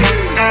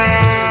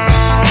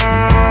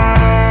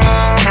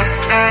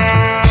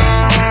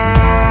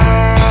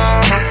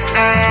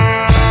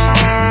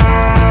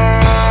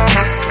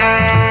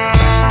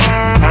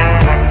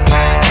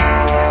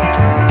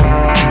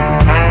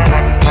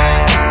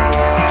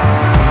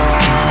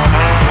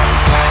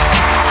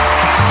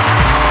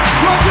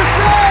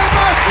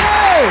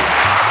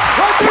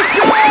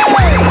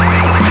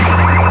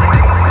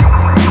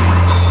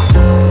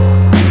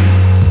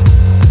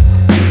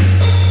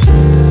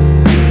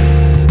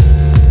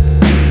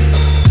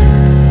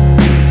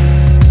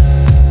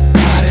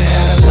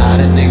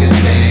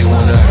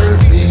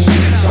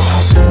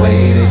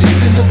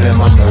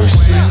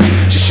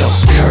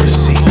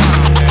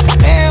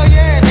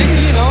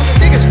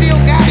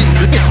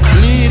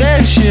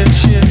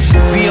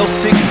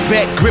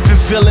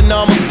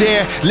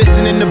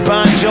 Listening to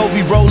Bon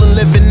Jovi, rolling,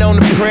 living on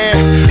a prayer.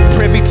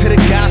 Privy to the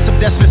gossip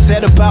that's been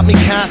said about me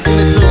constant.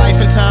 It's the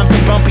life and times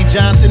of Bumpy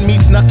Johnson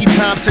meets Nucky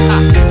Thompson.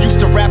 I used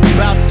to rap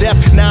about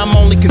death, now I'm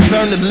only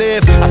concerned to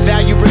live. I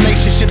value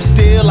relationships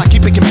still, I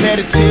keep it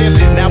competitive.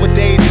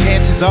 Nowadays,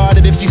 chances are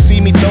that if you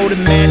see me throw the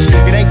match,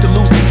 it ain't to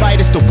lose the fight,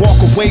 it's to walk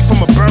away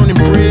from a burning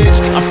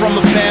bridge. I'm from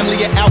a family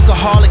of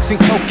alcoholics and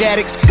coke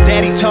addicts.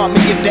 Daddy taught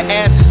me if the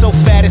ass is so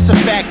fat, it's a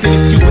fact that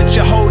if you with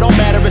your hoe don't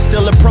matter, it's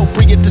still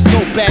appropriate to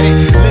scope at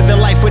it. Living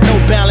life with no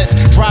balance,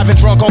 driving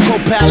drunk on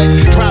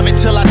co-pilot, driving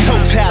till I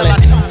total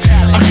it.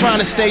 I'm trying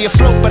to stay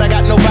afloat, but I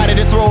got nobody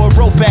to throw a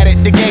rope at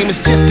it. The game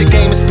is just a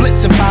game of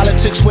splits and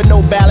politics with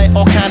no ballot.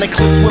 All kind of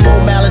clips with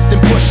more malice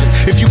than pushing.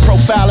 If you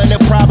profiling,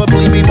 there'll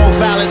probably be more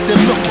violence than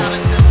looking.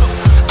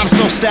 I'm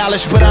so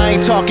stylish, but I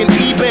ain't talking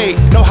eBay.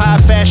 No high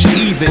fashion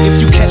either. If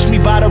you catch me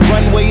by the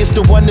runway, it's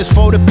the one that's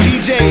for the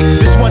PJ.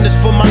 This one is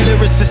for my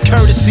lyricist,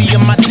 courtesy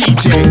of my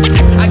DJ.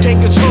 I can't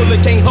control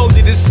it, can't hold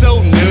it, it's so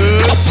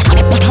nuts.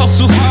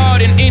 Hustle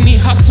hard in any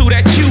hustle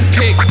that you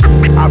pick.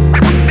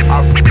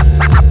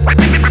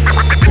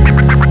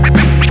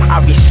 I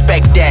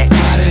respect that.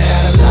 I done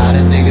had a lot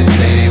of niggas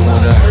say they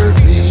wanna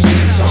hurt me.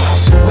 Somehow,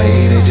 some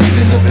way, they just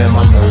end up at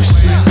my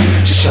mercy.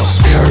 Just show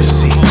some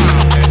courtesy.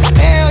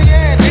 Hell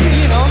yeah, nigga,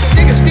 you know,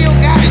 niggas still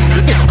got it.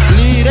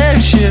 Believe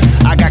that shit.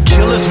 I got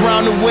killers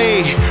round the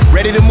way,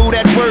 ready to move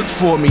that work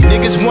for me.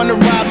 Niggas wanna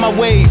ride my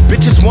wave,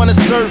 bitches wanna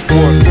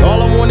surfboard me.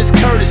 All I want is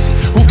courtesy.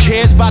 Who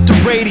cares about the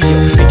radio?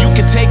 And you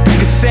can take the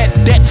cassette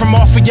deck from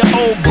off of your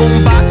old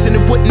boombox and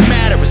it wouldn't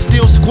matter. It's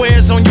still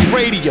squares on your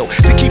radio.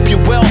 To keep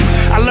your wealth,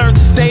 I learned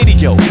to stay to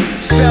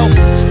yourself.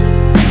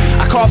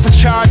 I call for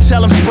charge,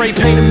 tell them spray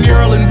paint a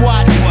mural in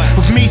Watts.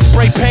 With me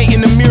spray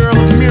painting the mural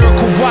of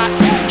Miracle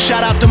Watts.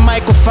 Shout out to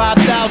Michael,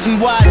 5,000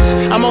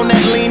 watts. I'm on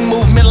that lean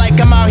movement like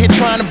I'm out here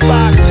trying to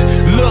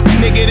box. Look,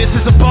 nigga, this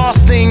is a boss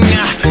thing.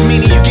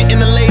 Meaning you getting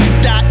the lace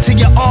dot to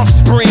your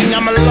offspring.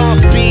 I'm a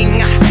lost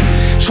being.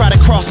 Try to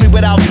cross me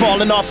without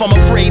falling off, I'm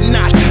afraid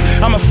not.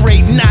 I'm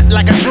afraid not,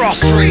 like a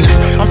drawstring.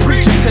 I'm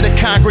preaching to the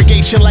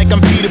congregation like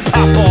I'm Peter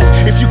Popoff.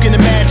 If you can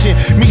imagine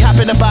me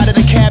hopping up out of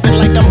the cabin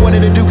like I'm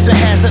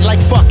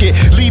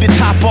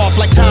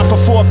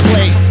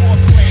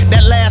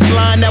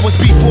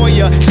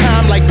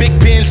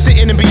Been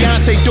sitting in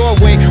Beyonce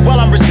doorway while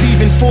I'm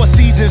receiving 4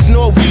 Seasons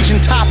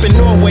Norwegian top in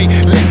Norway.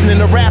 Listening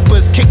to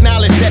rappers kick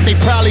knowledge that they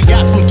probably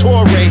got from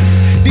Torre.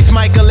 These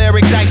Michael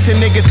Eric Dyson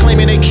niggas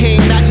claiming they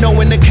king, not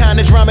knowing the kind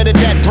of drama that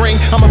bring.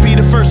 I'ma be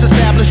the first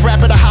established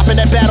rapper to hop in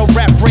that battle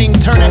rap ring.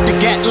 Turn up the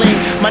Gatling.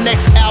 My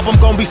next album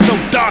gon' be so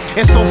dark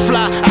and so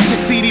fly. I should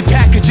CD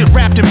package it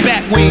wrapped in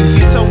bat wings.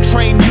 He's so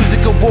trained,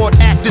 music award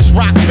actors,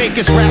 rock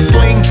fakers,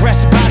 wrestling.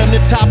 Dressed bottom to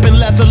top in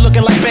leather,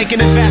 looking like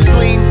bacon and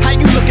Vaseline. How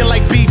you looking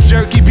like beef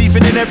jerky,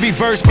 beefing in every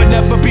verse, but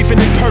never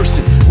beefing in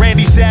person?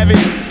 Randy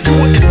Savage, you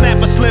wouldn't snap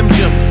a Slim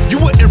Jim.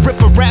 You wouldn't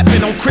rip a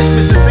rapping on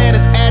Christmas in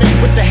Santa's attic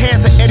with the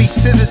hands of Eddie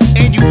Scissors,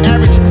 and you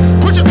average.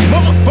 Put your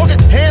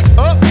motherfucking hands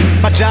up.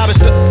 My job is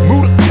to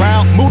move the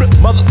crowd, move the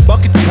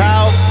motherfucking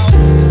crowd.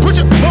 Put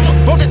your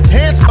motherfucking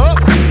hands up.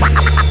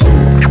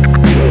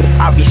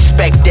 I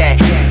respect that.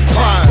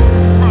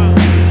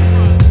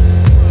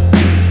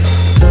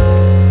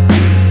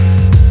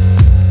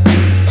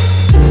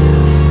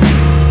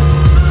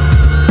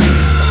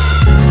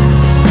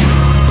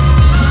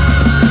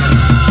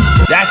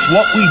 That's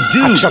what we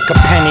do. I chuck a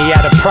penny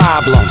at a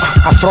problem.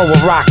 I throw a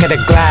rock at a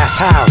glass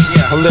house.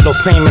 A little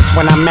famous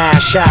when I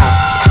mash out.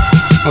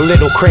 A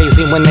little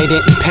crazy when they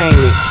didn't pay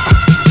me.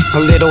 A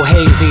little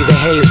hazy, the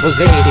haze was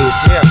 80s.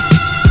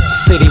 The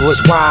city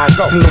was wide,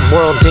 and the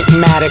world didn't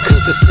matter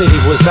cause the city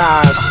was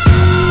ours.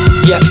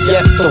 Yep,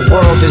 the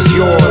world is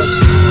yours.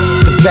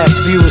 The best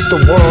views,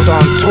 the world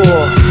on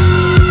tour.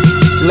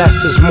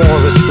 Less is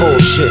more is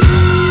bullshit.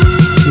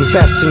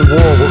 Invest in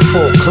war with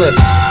full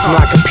clips. I'm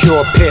like a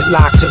pure pit,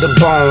 locked to the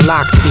bone.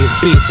 Locked to these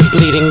beats, a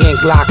bleeding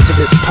ink, locked to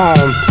this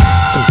poem.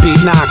 The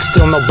beat knocks,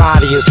 still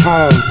nobody is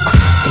home.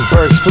 The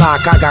birds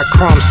flock, I got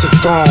crumbs to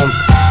throw 'em.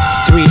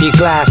 3D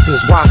glasses,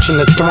 watching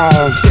the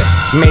throne.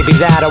 Maybe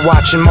that or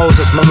watching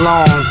Moses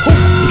Malone.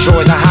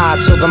 Enjoy the high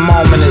till the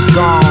moment is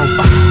gone.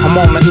 A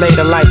moment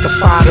later, light the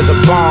fire to the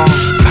bomb.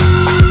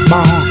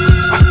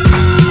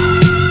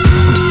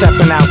 I'm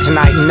stepping out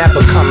tonight,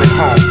 never coming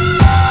home.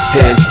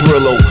 Hands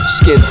Brillo,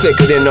 skin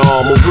thicker than the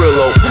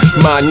Armorillo.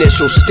 My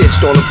initials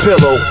stitched on a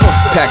pillow.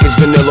 Package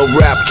vanilla,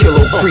 rap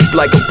kilo, creep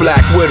like a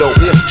black widow.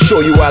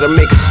 Show you how to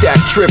make a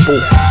stack triple.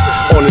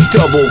 On a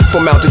double,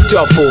 from out the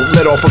duffel,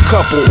 let off a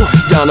couple.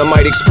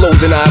 Dynamite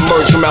explodes and I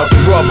emerge from out the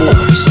rubble.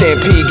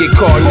 Stampede, get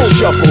caught in the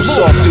shuffle.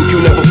 Soft dude, you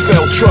never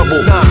felt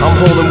trouble. I'm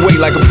holding weight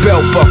like a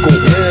belt buckle.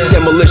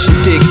 Demolition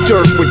dig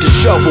dirt with the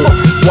shovel.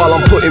 While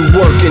I'm putting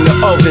work in the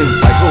oven.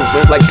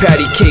 Like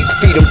patty cake,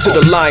 feed them to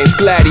the lions,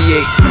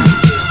 gladiate.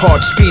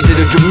 Heart speeds at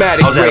a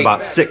dramatic rate. I was at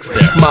about 6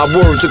 there. My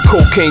words are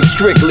cocaine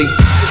strictly.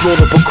 Roll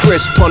up a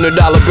crisp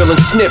 $100 bill and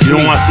sniff You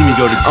don't me. want to see me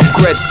go to jail. I'm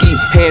Gretzky,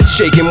 hands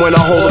shaking when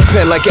I hold a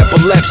pen like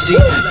epilepsy.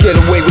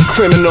 Get away with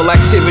criminal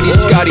activity,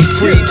 Scotty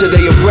free till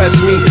they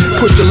arrest me.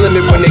 Push the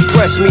limit when they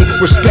press me.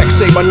 Respect,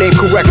 say my name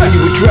correct when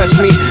you address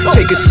me.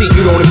 Take a seat,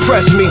 you don't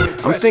impress me.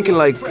 I'm thinking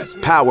like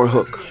Power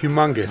Hook.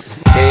 Humongous.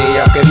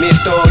 Hey,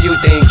 alchemisto, you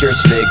think you're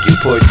slick. You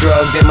put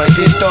drugs in my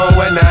pistol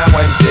when now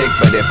I'm sick.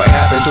 But if I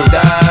happen to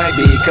die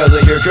because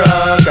of your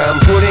drug, I'm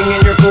putting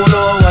in your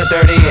culo a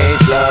 38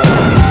 slug.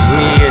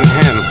 Me and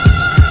him,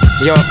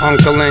 your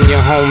uncle and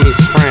your homie's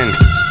friend.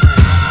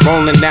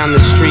 Rolling down the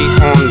street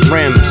on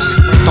rims.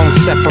 Don't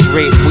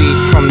separate weed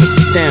from the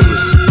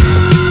stems.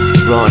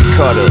 Ron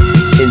Carter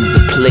is in the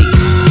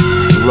place.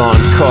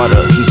 Ron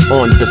Carter, he's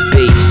on the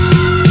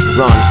base.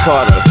 Ron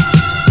Carter.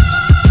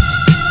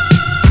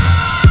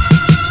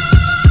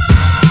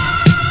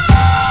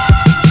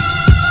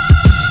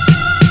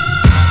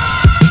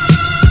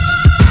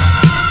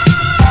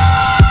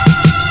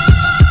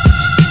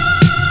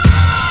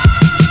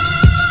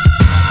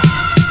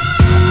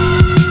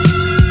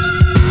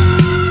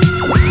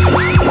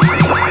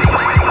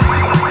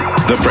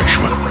 The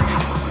Freshman.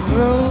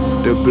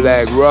 The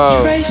Black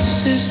Road.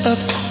 Traces of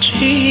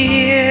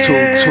tears.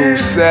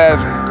 227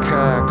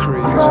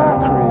 Concrete.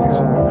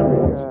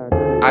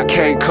 I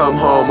can't come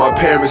home, my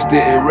parents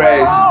didn't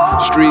raise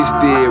us. Streets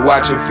did,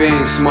 watching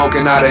fiends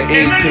smoking out of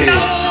ink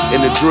pens.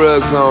 In the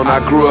drug zone, I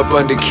grew up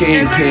under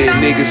Kingpin.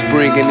 Niggas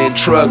bringing in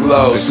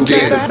truckloads to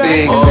get the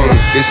things in.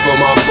 This for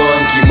my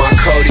funky, my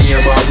Cody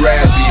and my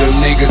Rappy. Them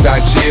niggas I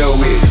jail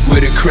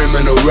with a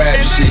criminal rap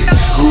shit.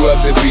 Grew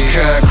up to be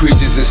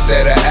concretes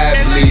instead of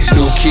athletes.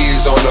 New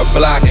kids on the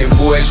block and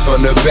boys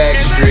from the back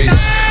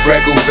streets.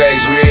 Freckle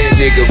face, red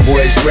nigga,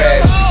 voice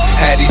raspy.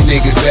 Had these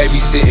niggas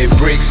babysitting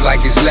bricks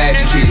like it's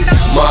latchkey.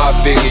 Mob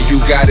figure,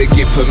 you gotta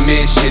get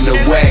permission to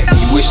whack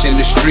me. Wishing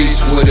the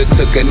streets would've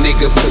took a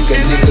nigga.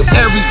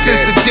 Ever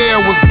since the day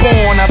I was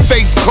born, I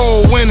faced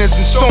cold winters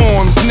and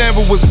storms.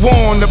 Never was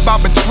warned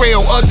about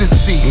betrayal, others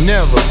see.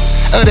 Never.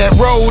 That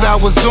road I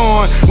was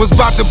on was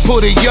about to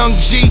put a young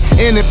G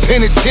in a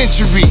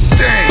penitentiary.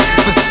 Dang.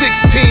 For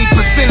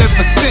 16% of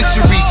a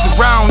century,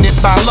 surrounded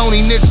by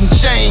loneliness and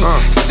shame.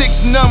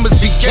 6 numbers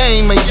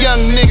became a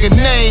young nigga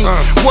name.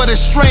 What a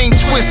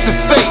strange twist of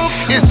fate.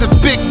 It's a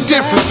big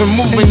difference from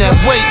moving that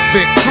weight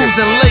bit.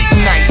 Cruising late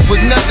nights with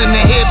nothing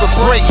ahead but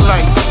brake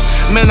lights.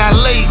 Man, I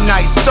late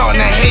nights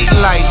starting to hate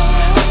life.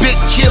 bit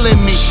killing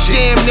me.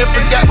 Damn, never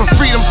forgot what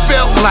freedom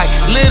felt like.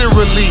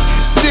 Literally,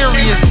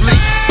 seriously,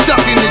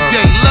 stuck in the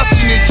day, lust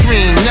in the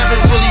dream. Never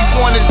really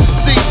wanted to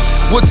see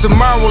what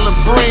tomorrow will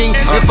bring.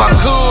 If I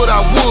could,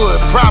 I would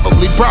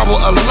probably borrow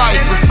a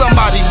life with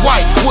somebody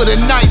white, with a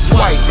nice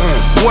wife,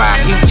 where I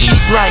can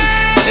eat right.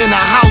 In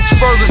a house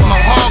furthest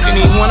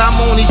mahogany, when I'm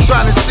only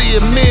trying to see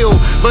a meal,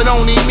 but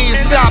only me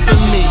is stopping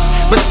me.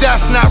 But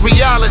that's not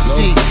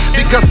reality,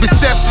 because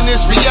perception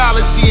is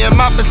reality, and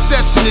my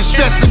perception is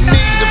stressing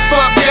me the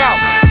fuck out.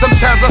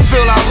 Sometimes I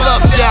feel I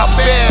lucked out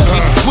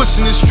badly,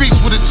 wishing the streets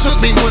would've took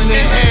me when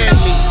they had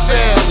me,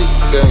 sadly.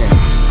 Damn,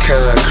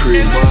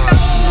 concrete,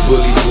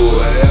 bully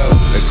boy,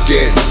 let's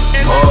get it.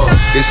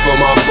 This for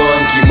my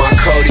funky, my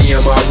Cody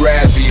and my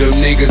Rappy. Them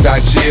niggas I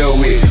jail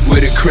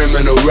with a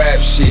criminal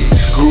rap shit.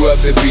 Grew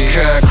up to be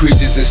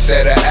concretes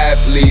instead of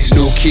athletes.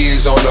 New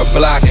kids on the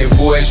block and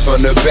boys from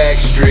the back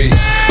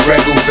streets.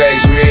 Rebel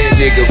face, red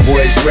nigga,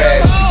 boys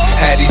rap.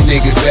 Had these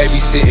niggas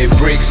babysitting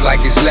bricks like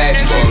it's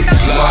latchkey.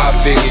 My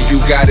figure, you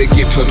gotta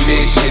get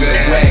permission to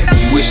whack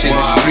me. Wishing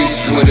the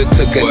streets would've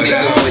took a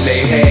nigga when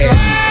they had me.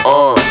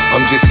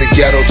 I'm just a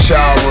ghetto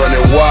child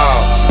running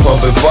wild,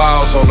 pumping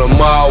vials on the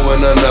mall when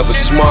I never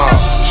smile.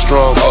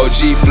 Strong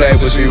OG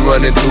flavors, we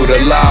running through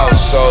the loud.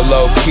 So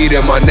low key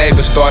that my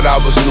neighbors thought I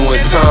was new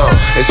in town.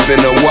 It's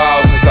been a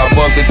while since I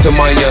bumped into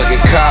my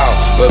youngin' Kyle,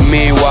 but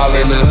meanwhile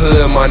in the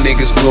hood, my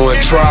niggas blowing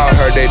trial.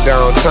 Heard they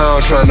downtown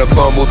trying to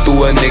bumble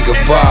through a nigga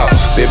file.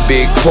 Been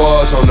big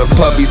paws on the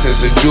puppy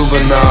since a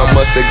juvenile.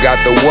 Musta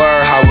got the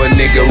word how a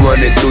nigga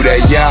running through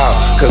that y'all.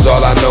 Cause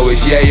all I know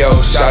is yayo.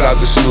 Shout out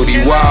to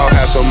Snooty Wild.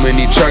 Had so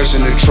many church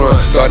in the trunk,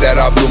 thought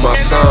that I blew my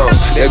songs.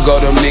 There go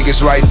them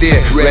niggas right there,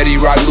 ready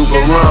rock loop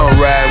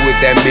around. Riding with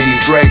that mini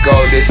Draco,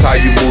 this how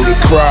you move the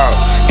crowd.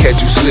 Catch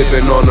you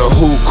slipping on the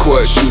hoop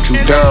court, shoot you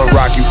down,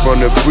 rock you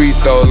from the free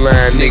throw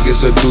line.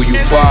 Niggas will do you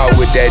far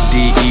with that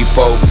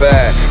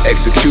DE45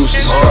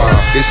 execution star.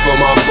 This for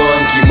my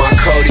funky, my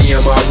Cody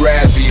and my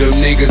Rappy. Them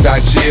niggas I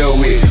jail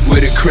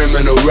with a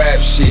criminal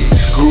rap shit.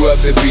 Grew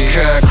up to be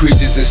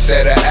concretes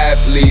instead of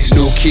athletes.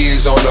 New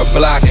kids on the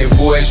block and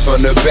boys from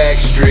the back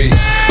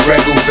streets.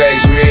 Rebel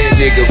face, red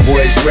nigga,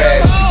 boys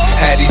rap.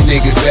 Had these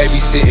niggas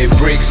babysitting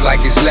bricks like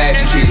it's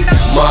latchkey.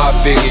 Mob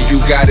figure, you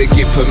gotta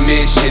get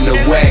permission to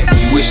whack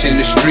me. Wishing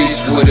the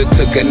streets would've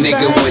took a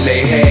nigga when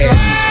they had me.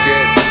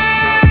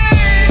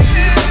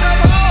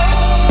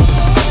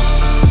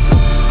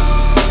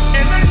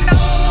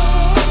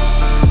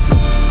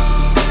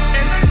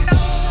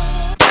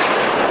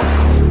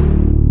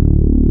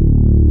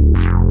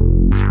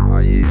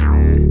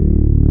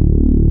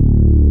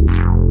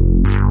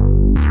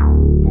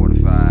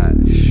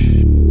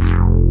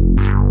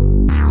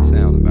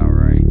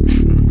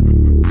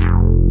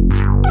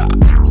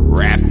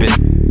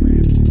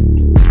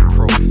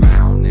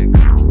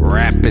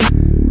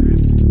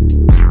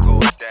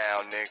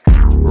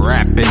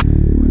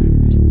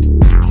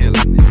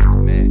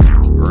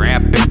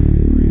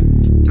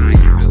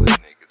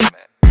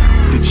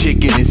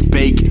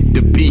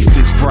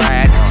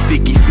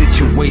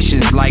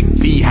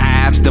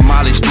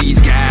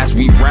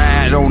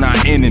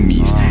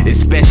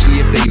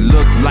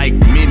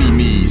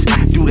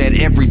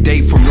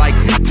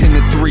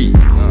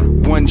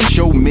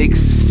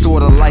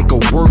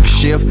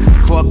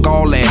 Fuck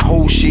all that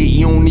whole shit,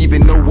 you don't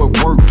even know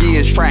what work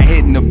is. Try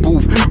hitting the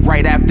booth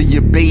right after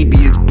your baby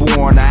is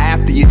born, or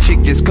after your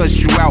chick just cussed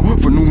you out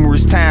for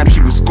numerous times she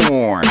was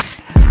scorned.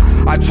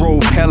 I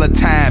drove hella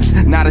times,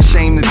 not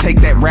ashamed to take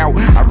that route.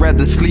 I'd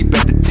rather sleep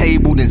at the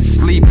table than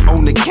sleep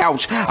on the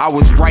couch. I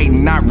was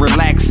writing, not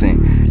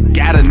relaxing.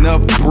 Got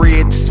enough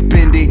bread to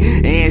spend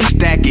it and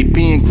stack it.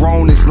 Being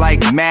grown is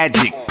like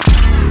magic.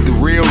 The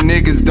real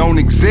niggas don't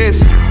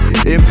exist.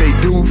 If they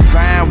do,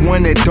 find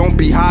one that don't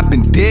be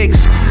hopping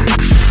dicks.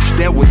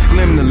 That would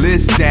slim the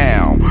list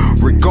down.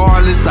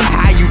 Regardless of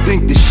how you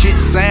think the shit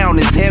sound,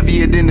 is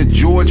heavier than a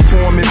George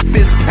Foreman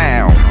fist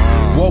pound.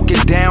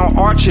 Walking down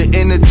Archer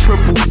in a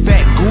triple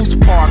fat Goose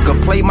Parker.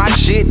 Play my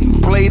shit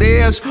and play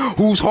theirs,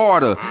 who's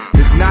harder?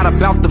 It's not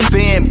about the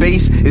fan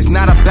base, it's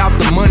not about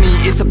the money.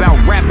 It's about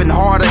rapping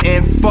harder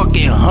and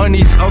fucking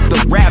honeys of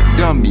the rap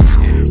dummies.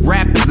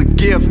 Rap is a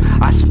gift,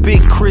 I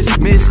spit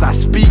Christmas, I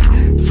speak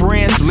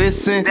friends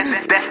listen.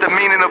 That's the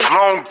meaning of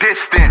long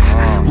distance.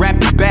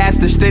 Rapping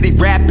bastard, steady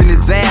rapping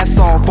his ass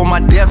off. On my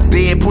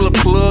deathbed, pull a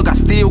plug, I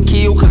still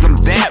kill cause I'm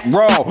that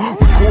raw.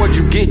 Record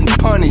you getting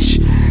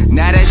punished.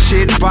 Now that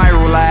shit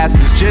viralized,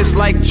 it's just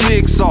like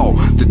Jigsaw,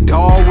 the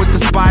dog with the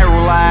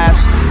spiral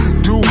eyes.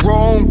 Do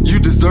wrong, you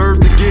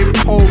deserve to get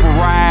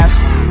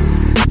pulverized.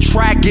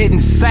 Try getting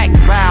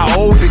sacked by an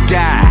older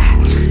guy.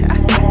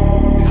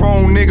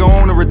 Grown nigga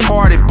on a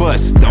retarded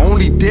bus. The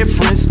only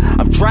difference,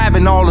 I'm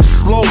driving all the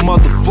slow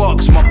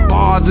motherfucks. My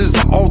bars is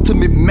the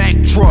ultimate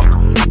Mack truck.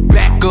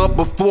 Back up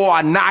before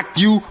I knock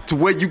you to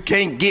where you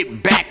can't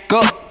get back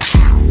up.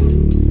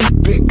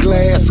 Big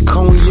glass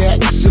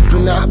cognac,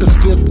 sipping out the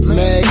fifth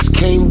mags.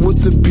 Came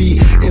with the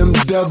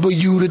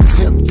BMW, the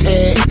temp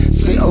tag.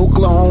 Say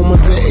Oklahoma,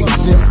 the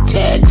exempt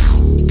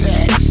tax.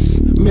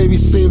 Maybe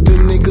save the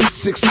nigga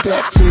 6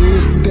 stacks and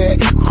this,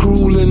 that,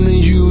 crueler than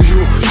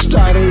usual.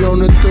 Started on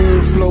the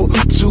 3rd floor,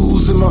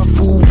 2s in my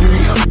food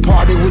booth.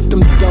 Party with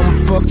them dumb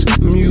fucks,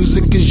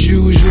 music as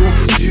usual.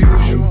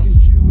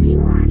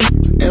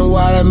 And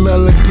while that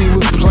melody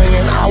was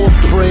playing, I was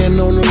praying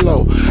on the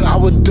low. I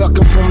was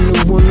ducking from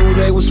the window,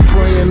 they was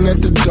spraying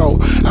at the door.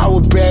 I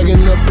was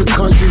bagging up the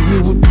countries we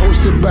were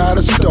posted by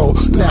the store.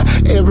 Now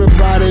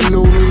everybody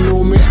knew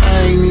me,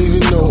 I ain't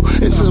even know.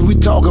 And since we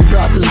talk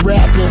about this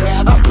rapping,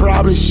 I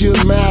probably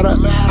should matter.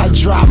 I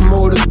dropped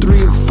more than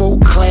 3 or 4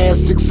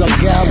 classics, I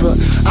gather.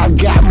 I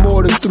got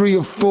more than 3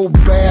 or 4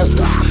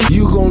 bastards.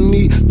 You gon'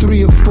 need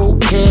 3 or 4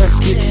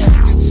 caskets.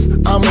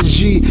 I'm a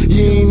G,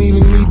 you ain't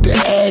even need the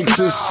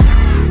access.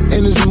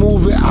 In this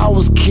movie, I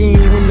was king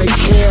when they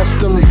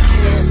cast him.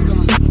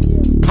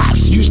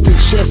 Pops used to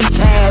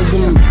chastise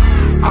him.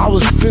 I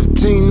was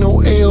 15,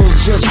 no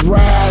L's, just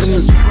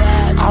riding.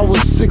 I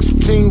was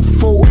 16,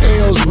 4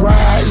 L's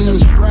riding.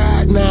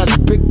 Now it's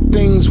big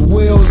things,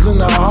 wheels in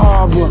the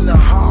harbor.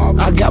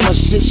 I got my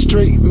shit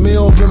straight,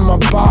 milled in my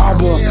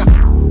barber.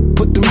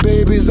 Put them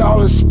babies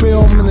all in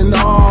Spelman and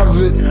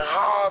Harvard.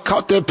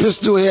 Caught that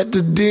pistol, had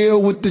to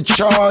deal with the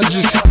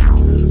charges.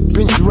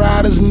 Bench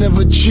riders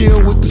never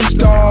chill with the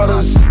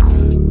starters.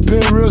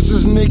 Been real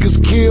since niggas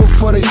kill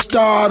for they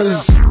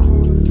starters.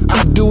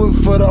 I do it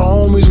for the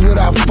homies with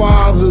our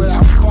fathers.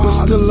 But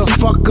still a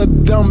fuck a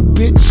dumb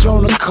bitch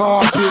on the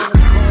carpet.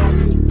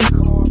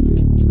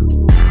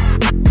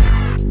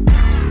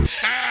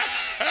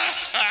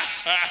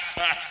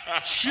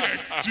 Check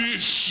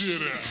this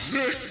shit out.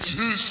 Check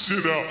this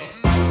shit out.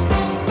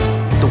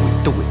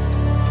 Do it.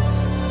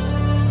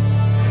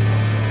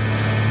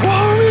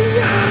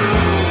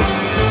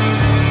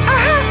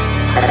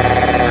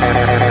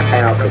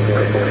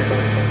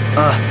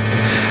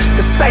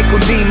 The psycho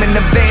demon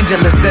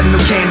evangelist, the new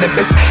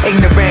cannabis.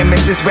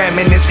 Ignoramus is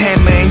ramming his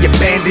hammer in your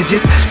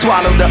bandages.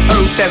 Swallow the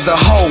earth as a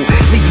whole,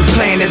 leave you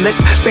planetless.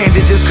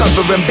 Bandages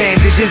covering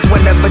bandages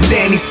whenever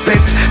Danny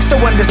spits. So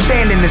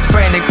understanding this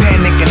frantic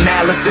panic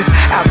analysis.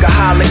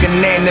 Alcoholic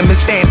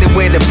anonymous, standing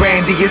where the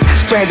brandy is.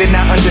 Stranded,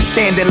 not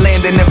understanding,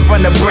 landing in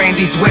front of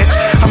Brandy's whip.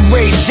 I'm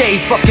Ray J,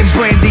 fucking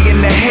Brandy in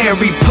the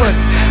hairy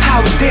puss.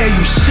 How dare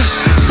you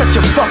shut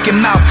your fucking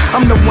mouth.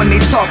 I'm the one they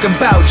talking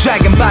about,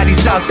 dragging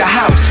bodies out the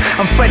house.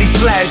 I'm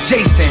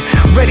Freddy/Jason,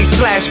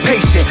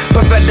 ready/patient,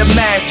 but read the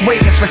mask,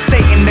 waiting for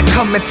Satan to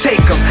come and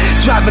take him.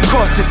 Drive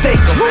across to take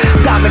him,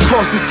 diamond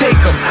crosses take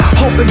him.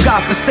 Hoping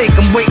God forsake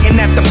him, waiting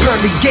at the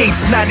pearly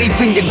gates. Not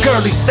even your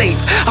girlie's safe.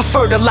 I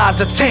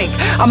fertilize a tank,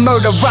 I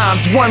murder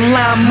rhymes, 1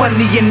 line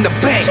money in the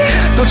bank.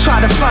 Don't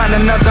try to find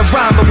another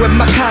rhymer with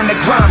my kind of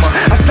grammar.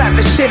 I slap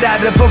the shit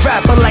out of a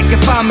rapper like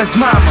if I'm his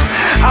mama.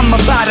 I'm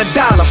about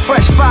 $1,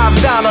 fresh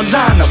 $5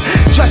 lineup.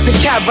 Dressed in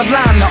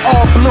Carolina,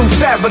 all blue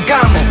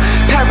Ferragamo.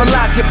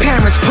 Paralyze your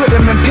parents, put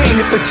them in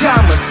painted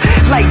pajamas.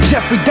 Like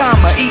Jeffrey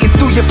Dahmer, eating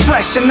through your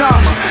flesh and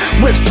armor.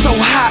 Whip so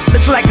hot,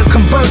 look like a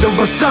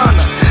convertible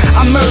sauna.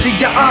 I murder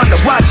your honor,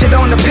 watch it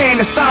on the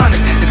Panasonic.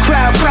 The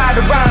crowd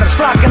around us,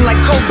 flocking like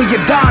Kobe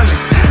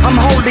Adonis. I'm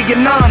holy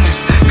and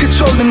honest,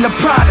 controlling the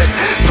product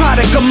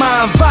of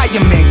my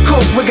environment,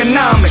 code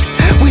ergonomics.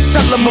 We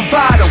sellin'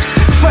 Movados,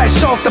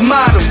 fresh off the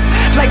models.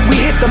 Like we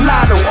hit the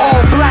lotto,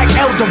 all black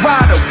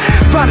Eldorado.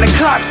 Round the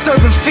clock,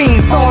 serving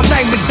fiends, all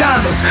night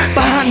McDonald's.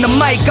 Behind the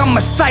mic, I'm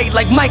a sight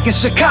like Mike in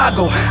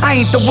Chicago.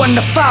 I ain't the one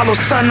to follow,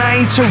 son,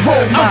 I ain't your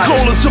role model. I'm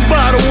cold as a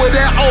bottle with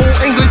that old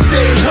English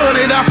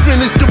 800. I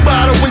finished the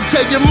bottle and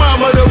take your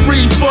mama to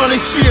refund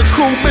it. She a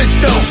cool bitch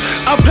though,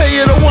 I pay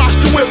her to wash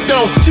the whip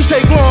though. She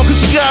take long cause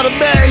she got a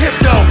bad hip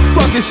though.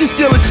 Fuck it, she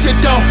still a shit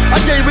though. I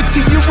gave it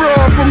to you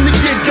raw from the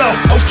get-go.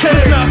 Okay,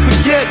 let's not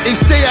forget, they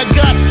say I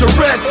got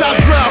Tourette's. I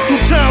drive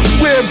through Times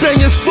Square,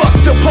 bangers, fuck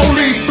the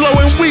police.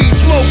 Blowing weed,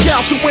 smoke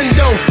out the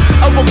window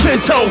of a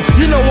Pinto.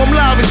 You know I'm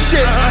live as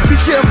shit. Be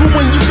careful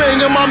when you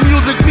bangin' my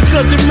music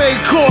because it may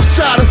cause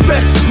side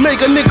effects.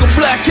 Make a nigga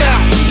black out,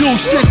 do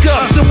stick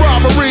ups and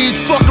robberies.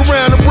 Fuck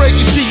around and break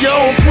into your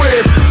own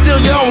crib, steal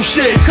your own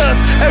shit. Cause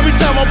every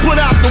time I put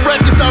out the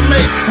records I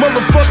make,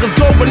 motherfuckers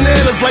go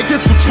bananas like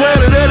this was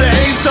Planet of the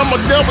Apes. I'm a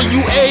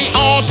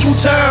WAR 2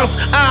 times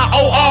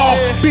IOR.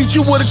 Beat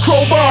you with a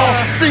crowbar,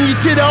 sing you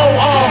to the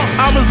OR.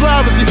 I'm as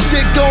live as this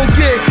shit gon'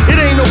 get. It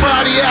ain't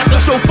nobody after,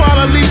 so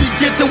finally you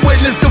get to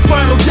witness the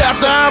final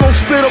chapter. I don't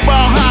spit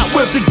about hot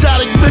whips,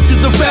 exotic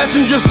bitches of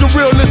fashion. Just the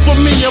realness for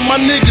me and my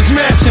niggas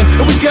matching.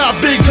 And we got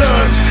big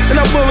guns and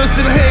our bullets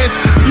in hands.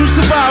 You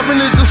surviving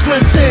is a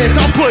slim chance.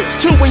 I'll put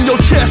 2 in your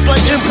chest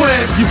like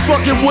implants. You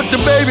fucking with the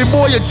baby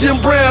boy or Jim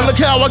Brown. Look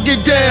how I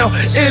get down.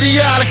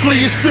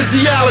 Idiotically, it's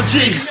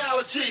physiology.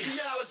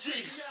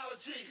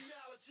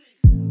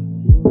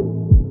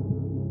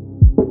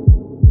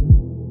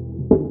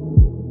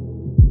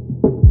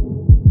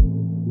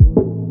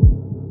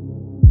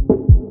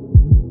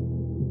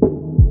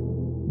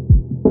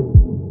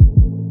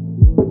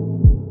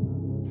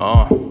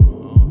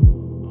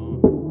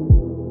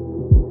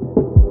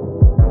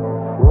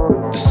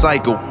 The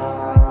cycle.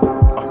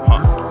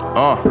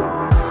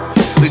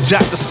 The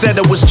doctor said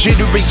I was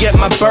jittery at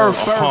my birth.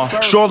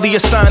 Surely a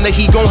sign that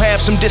he gon'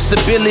 have some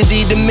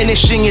disability,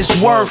 diminishing his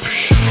worth.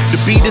 To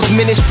beat his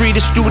ministry,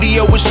 the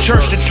studio is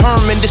church,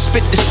 determined to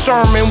spit the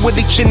sermon with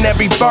each and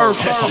every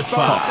verse.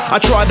 I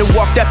tried to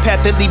walk that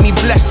path that lead me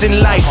blessed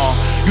in life.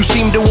 You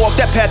seem to walk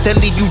that path that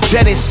lead you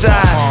dead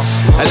inside.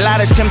 A lot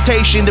of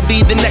temptation to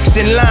be the next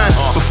in line,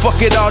 but fuck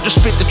it all,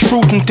 just spit the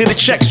truth until the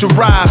checks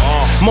arrive.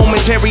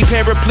 Momentary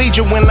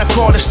paraplegia when I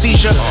caught a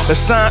seizure. A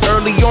sign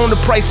early on the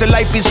price of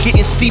life is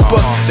getting steeper.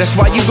 That's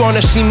why you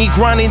gonna see me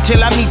grinding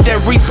till I meet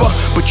that reaper.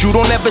 But you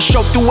don't ever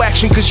show through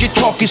action cause your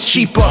talk is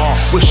cheaper.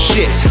 Well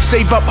shit,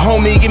 save up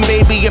homie, and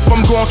maybe if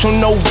I'm gone till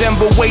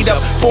November, wait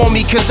up for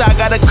me cause I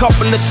got a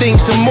couple of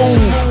things to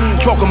move.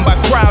 Talking about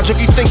crowds, if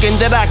you thinking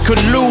that I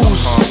could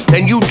lose,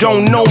 then you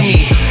don't know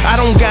me. I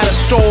don't got a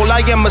soul,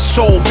 I am a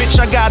soul. Bitch,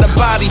 I got a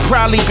body,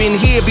 probably been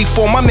here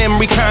before, my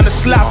memory kinda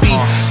sloppy.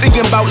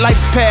 Thinking about life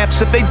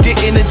paths, if they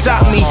didn't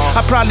adopt me,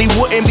 I probably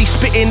wouldn't be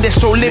spitting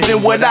this or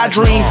living what I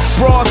dream.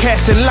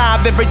 Broadcasting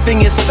live,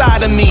 everything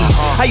inside of me.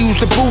 I use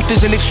the booth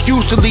as an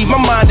excuse to leave my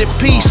mind at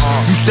peace.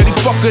 You steady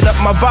fucking up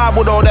my vibe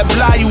with all that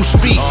blah you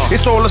speak.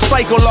 It's all a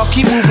cycle, I'll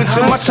keep moving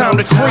till my time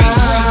decrease.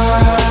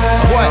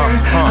 What?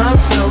 I'm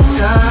so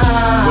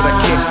tired. But I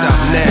can't stop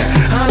now.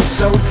 I'm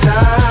so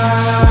tired.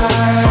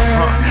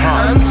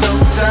 I'm so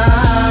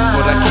tired.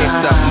 But I can't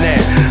stop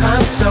now.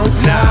 I'm so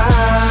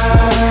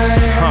tired.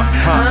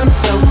 I'm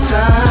so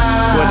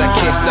tired. But I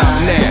can't stop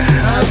now.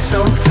 I'm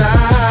so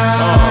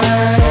tired.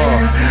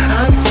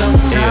 I'm so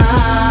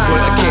tired.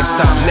 But I can't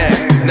stop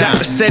now.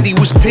 Doctor said he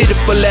was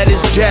pitiful at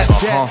his death.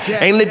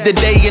 Ain't lived a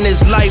day in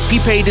his life. He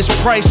paid his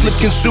price, lived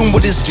consumed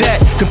with his debt.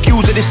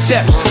 Confused at his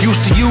steps, used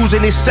to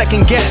using his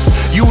second guess.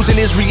 Using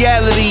his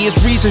reality as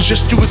reasons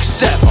just to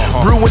accept.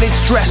 Brewing in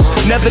stress,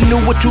 never knew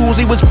what tools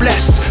he was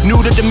blessed.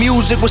 Knew that the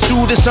music was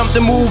soothing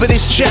something moving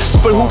his chest.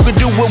 But who could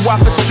do it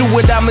while pursue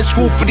it? I'm in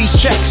school for these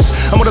checks.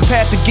 I'm on the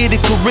path to get a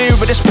career,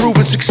 but it's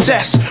proven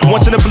success.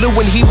 Once in the blue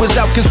when he was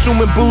out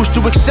consuming booze to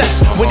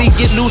excess. When he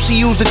get loose, he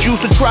used the juice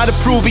to try to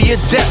prove he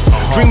had depth.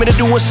 Dreaming of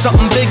doing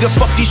something bigger,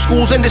 fuck these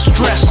schools and the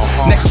stress.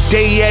 Next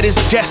day at his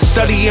desk,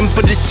 studying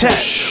for the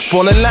test.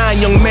 Fall in line,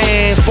 young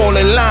man, fall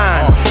in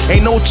line.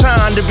 Ain't no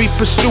time to be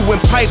pursuing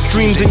pipe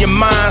dreams in your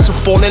mind. So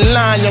fall in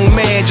line, young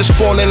man, just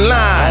fall in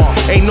line.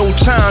 Ain't no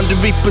time to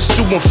be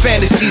pursuing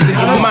fantasies in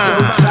your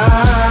mind.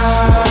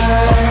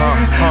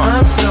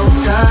 I'm so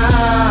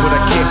tired. But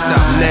I can't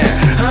stop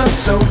now. I'm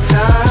so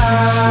tired.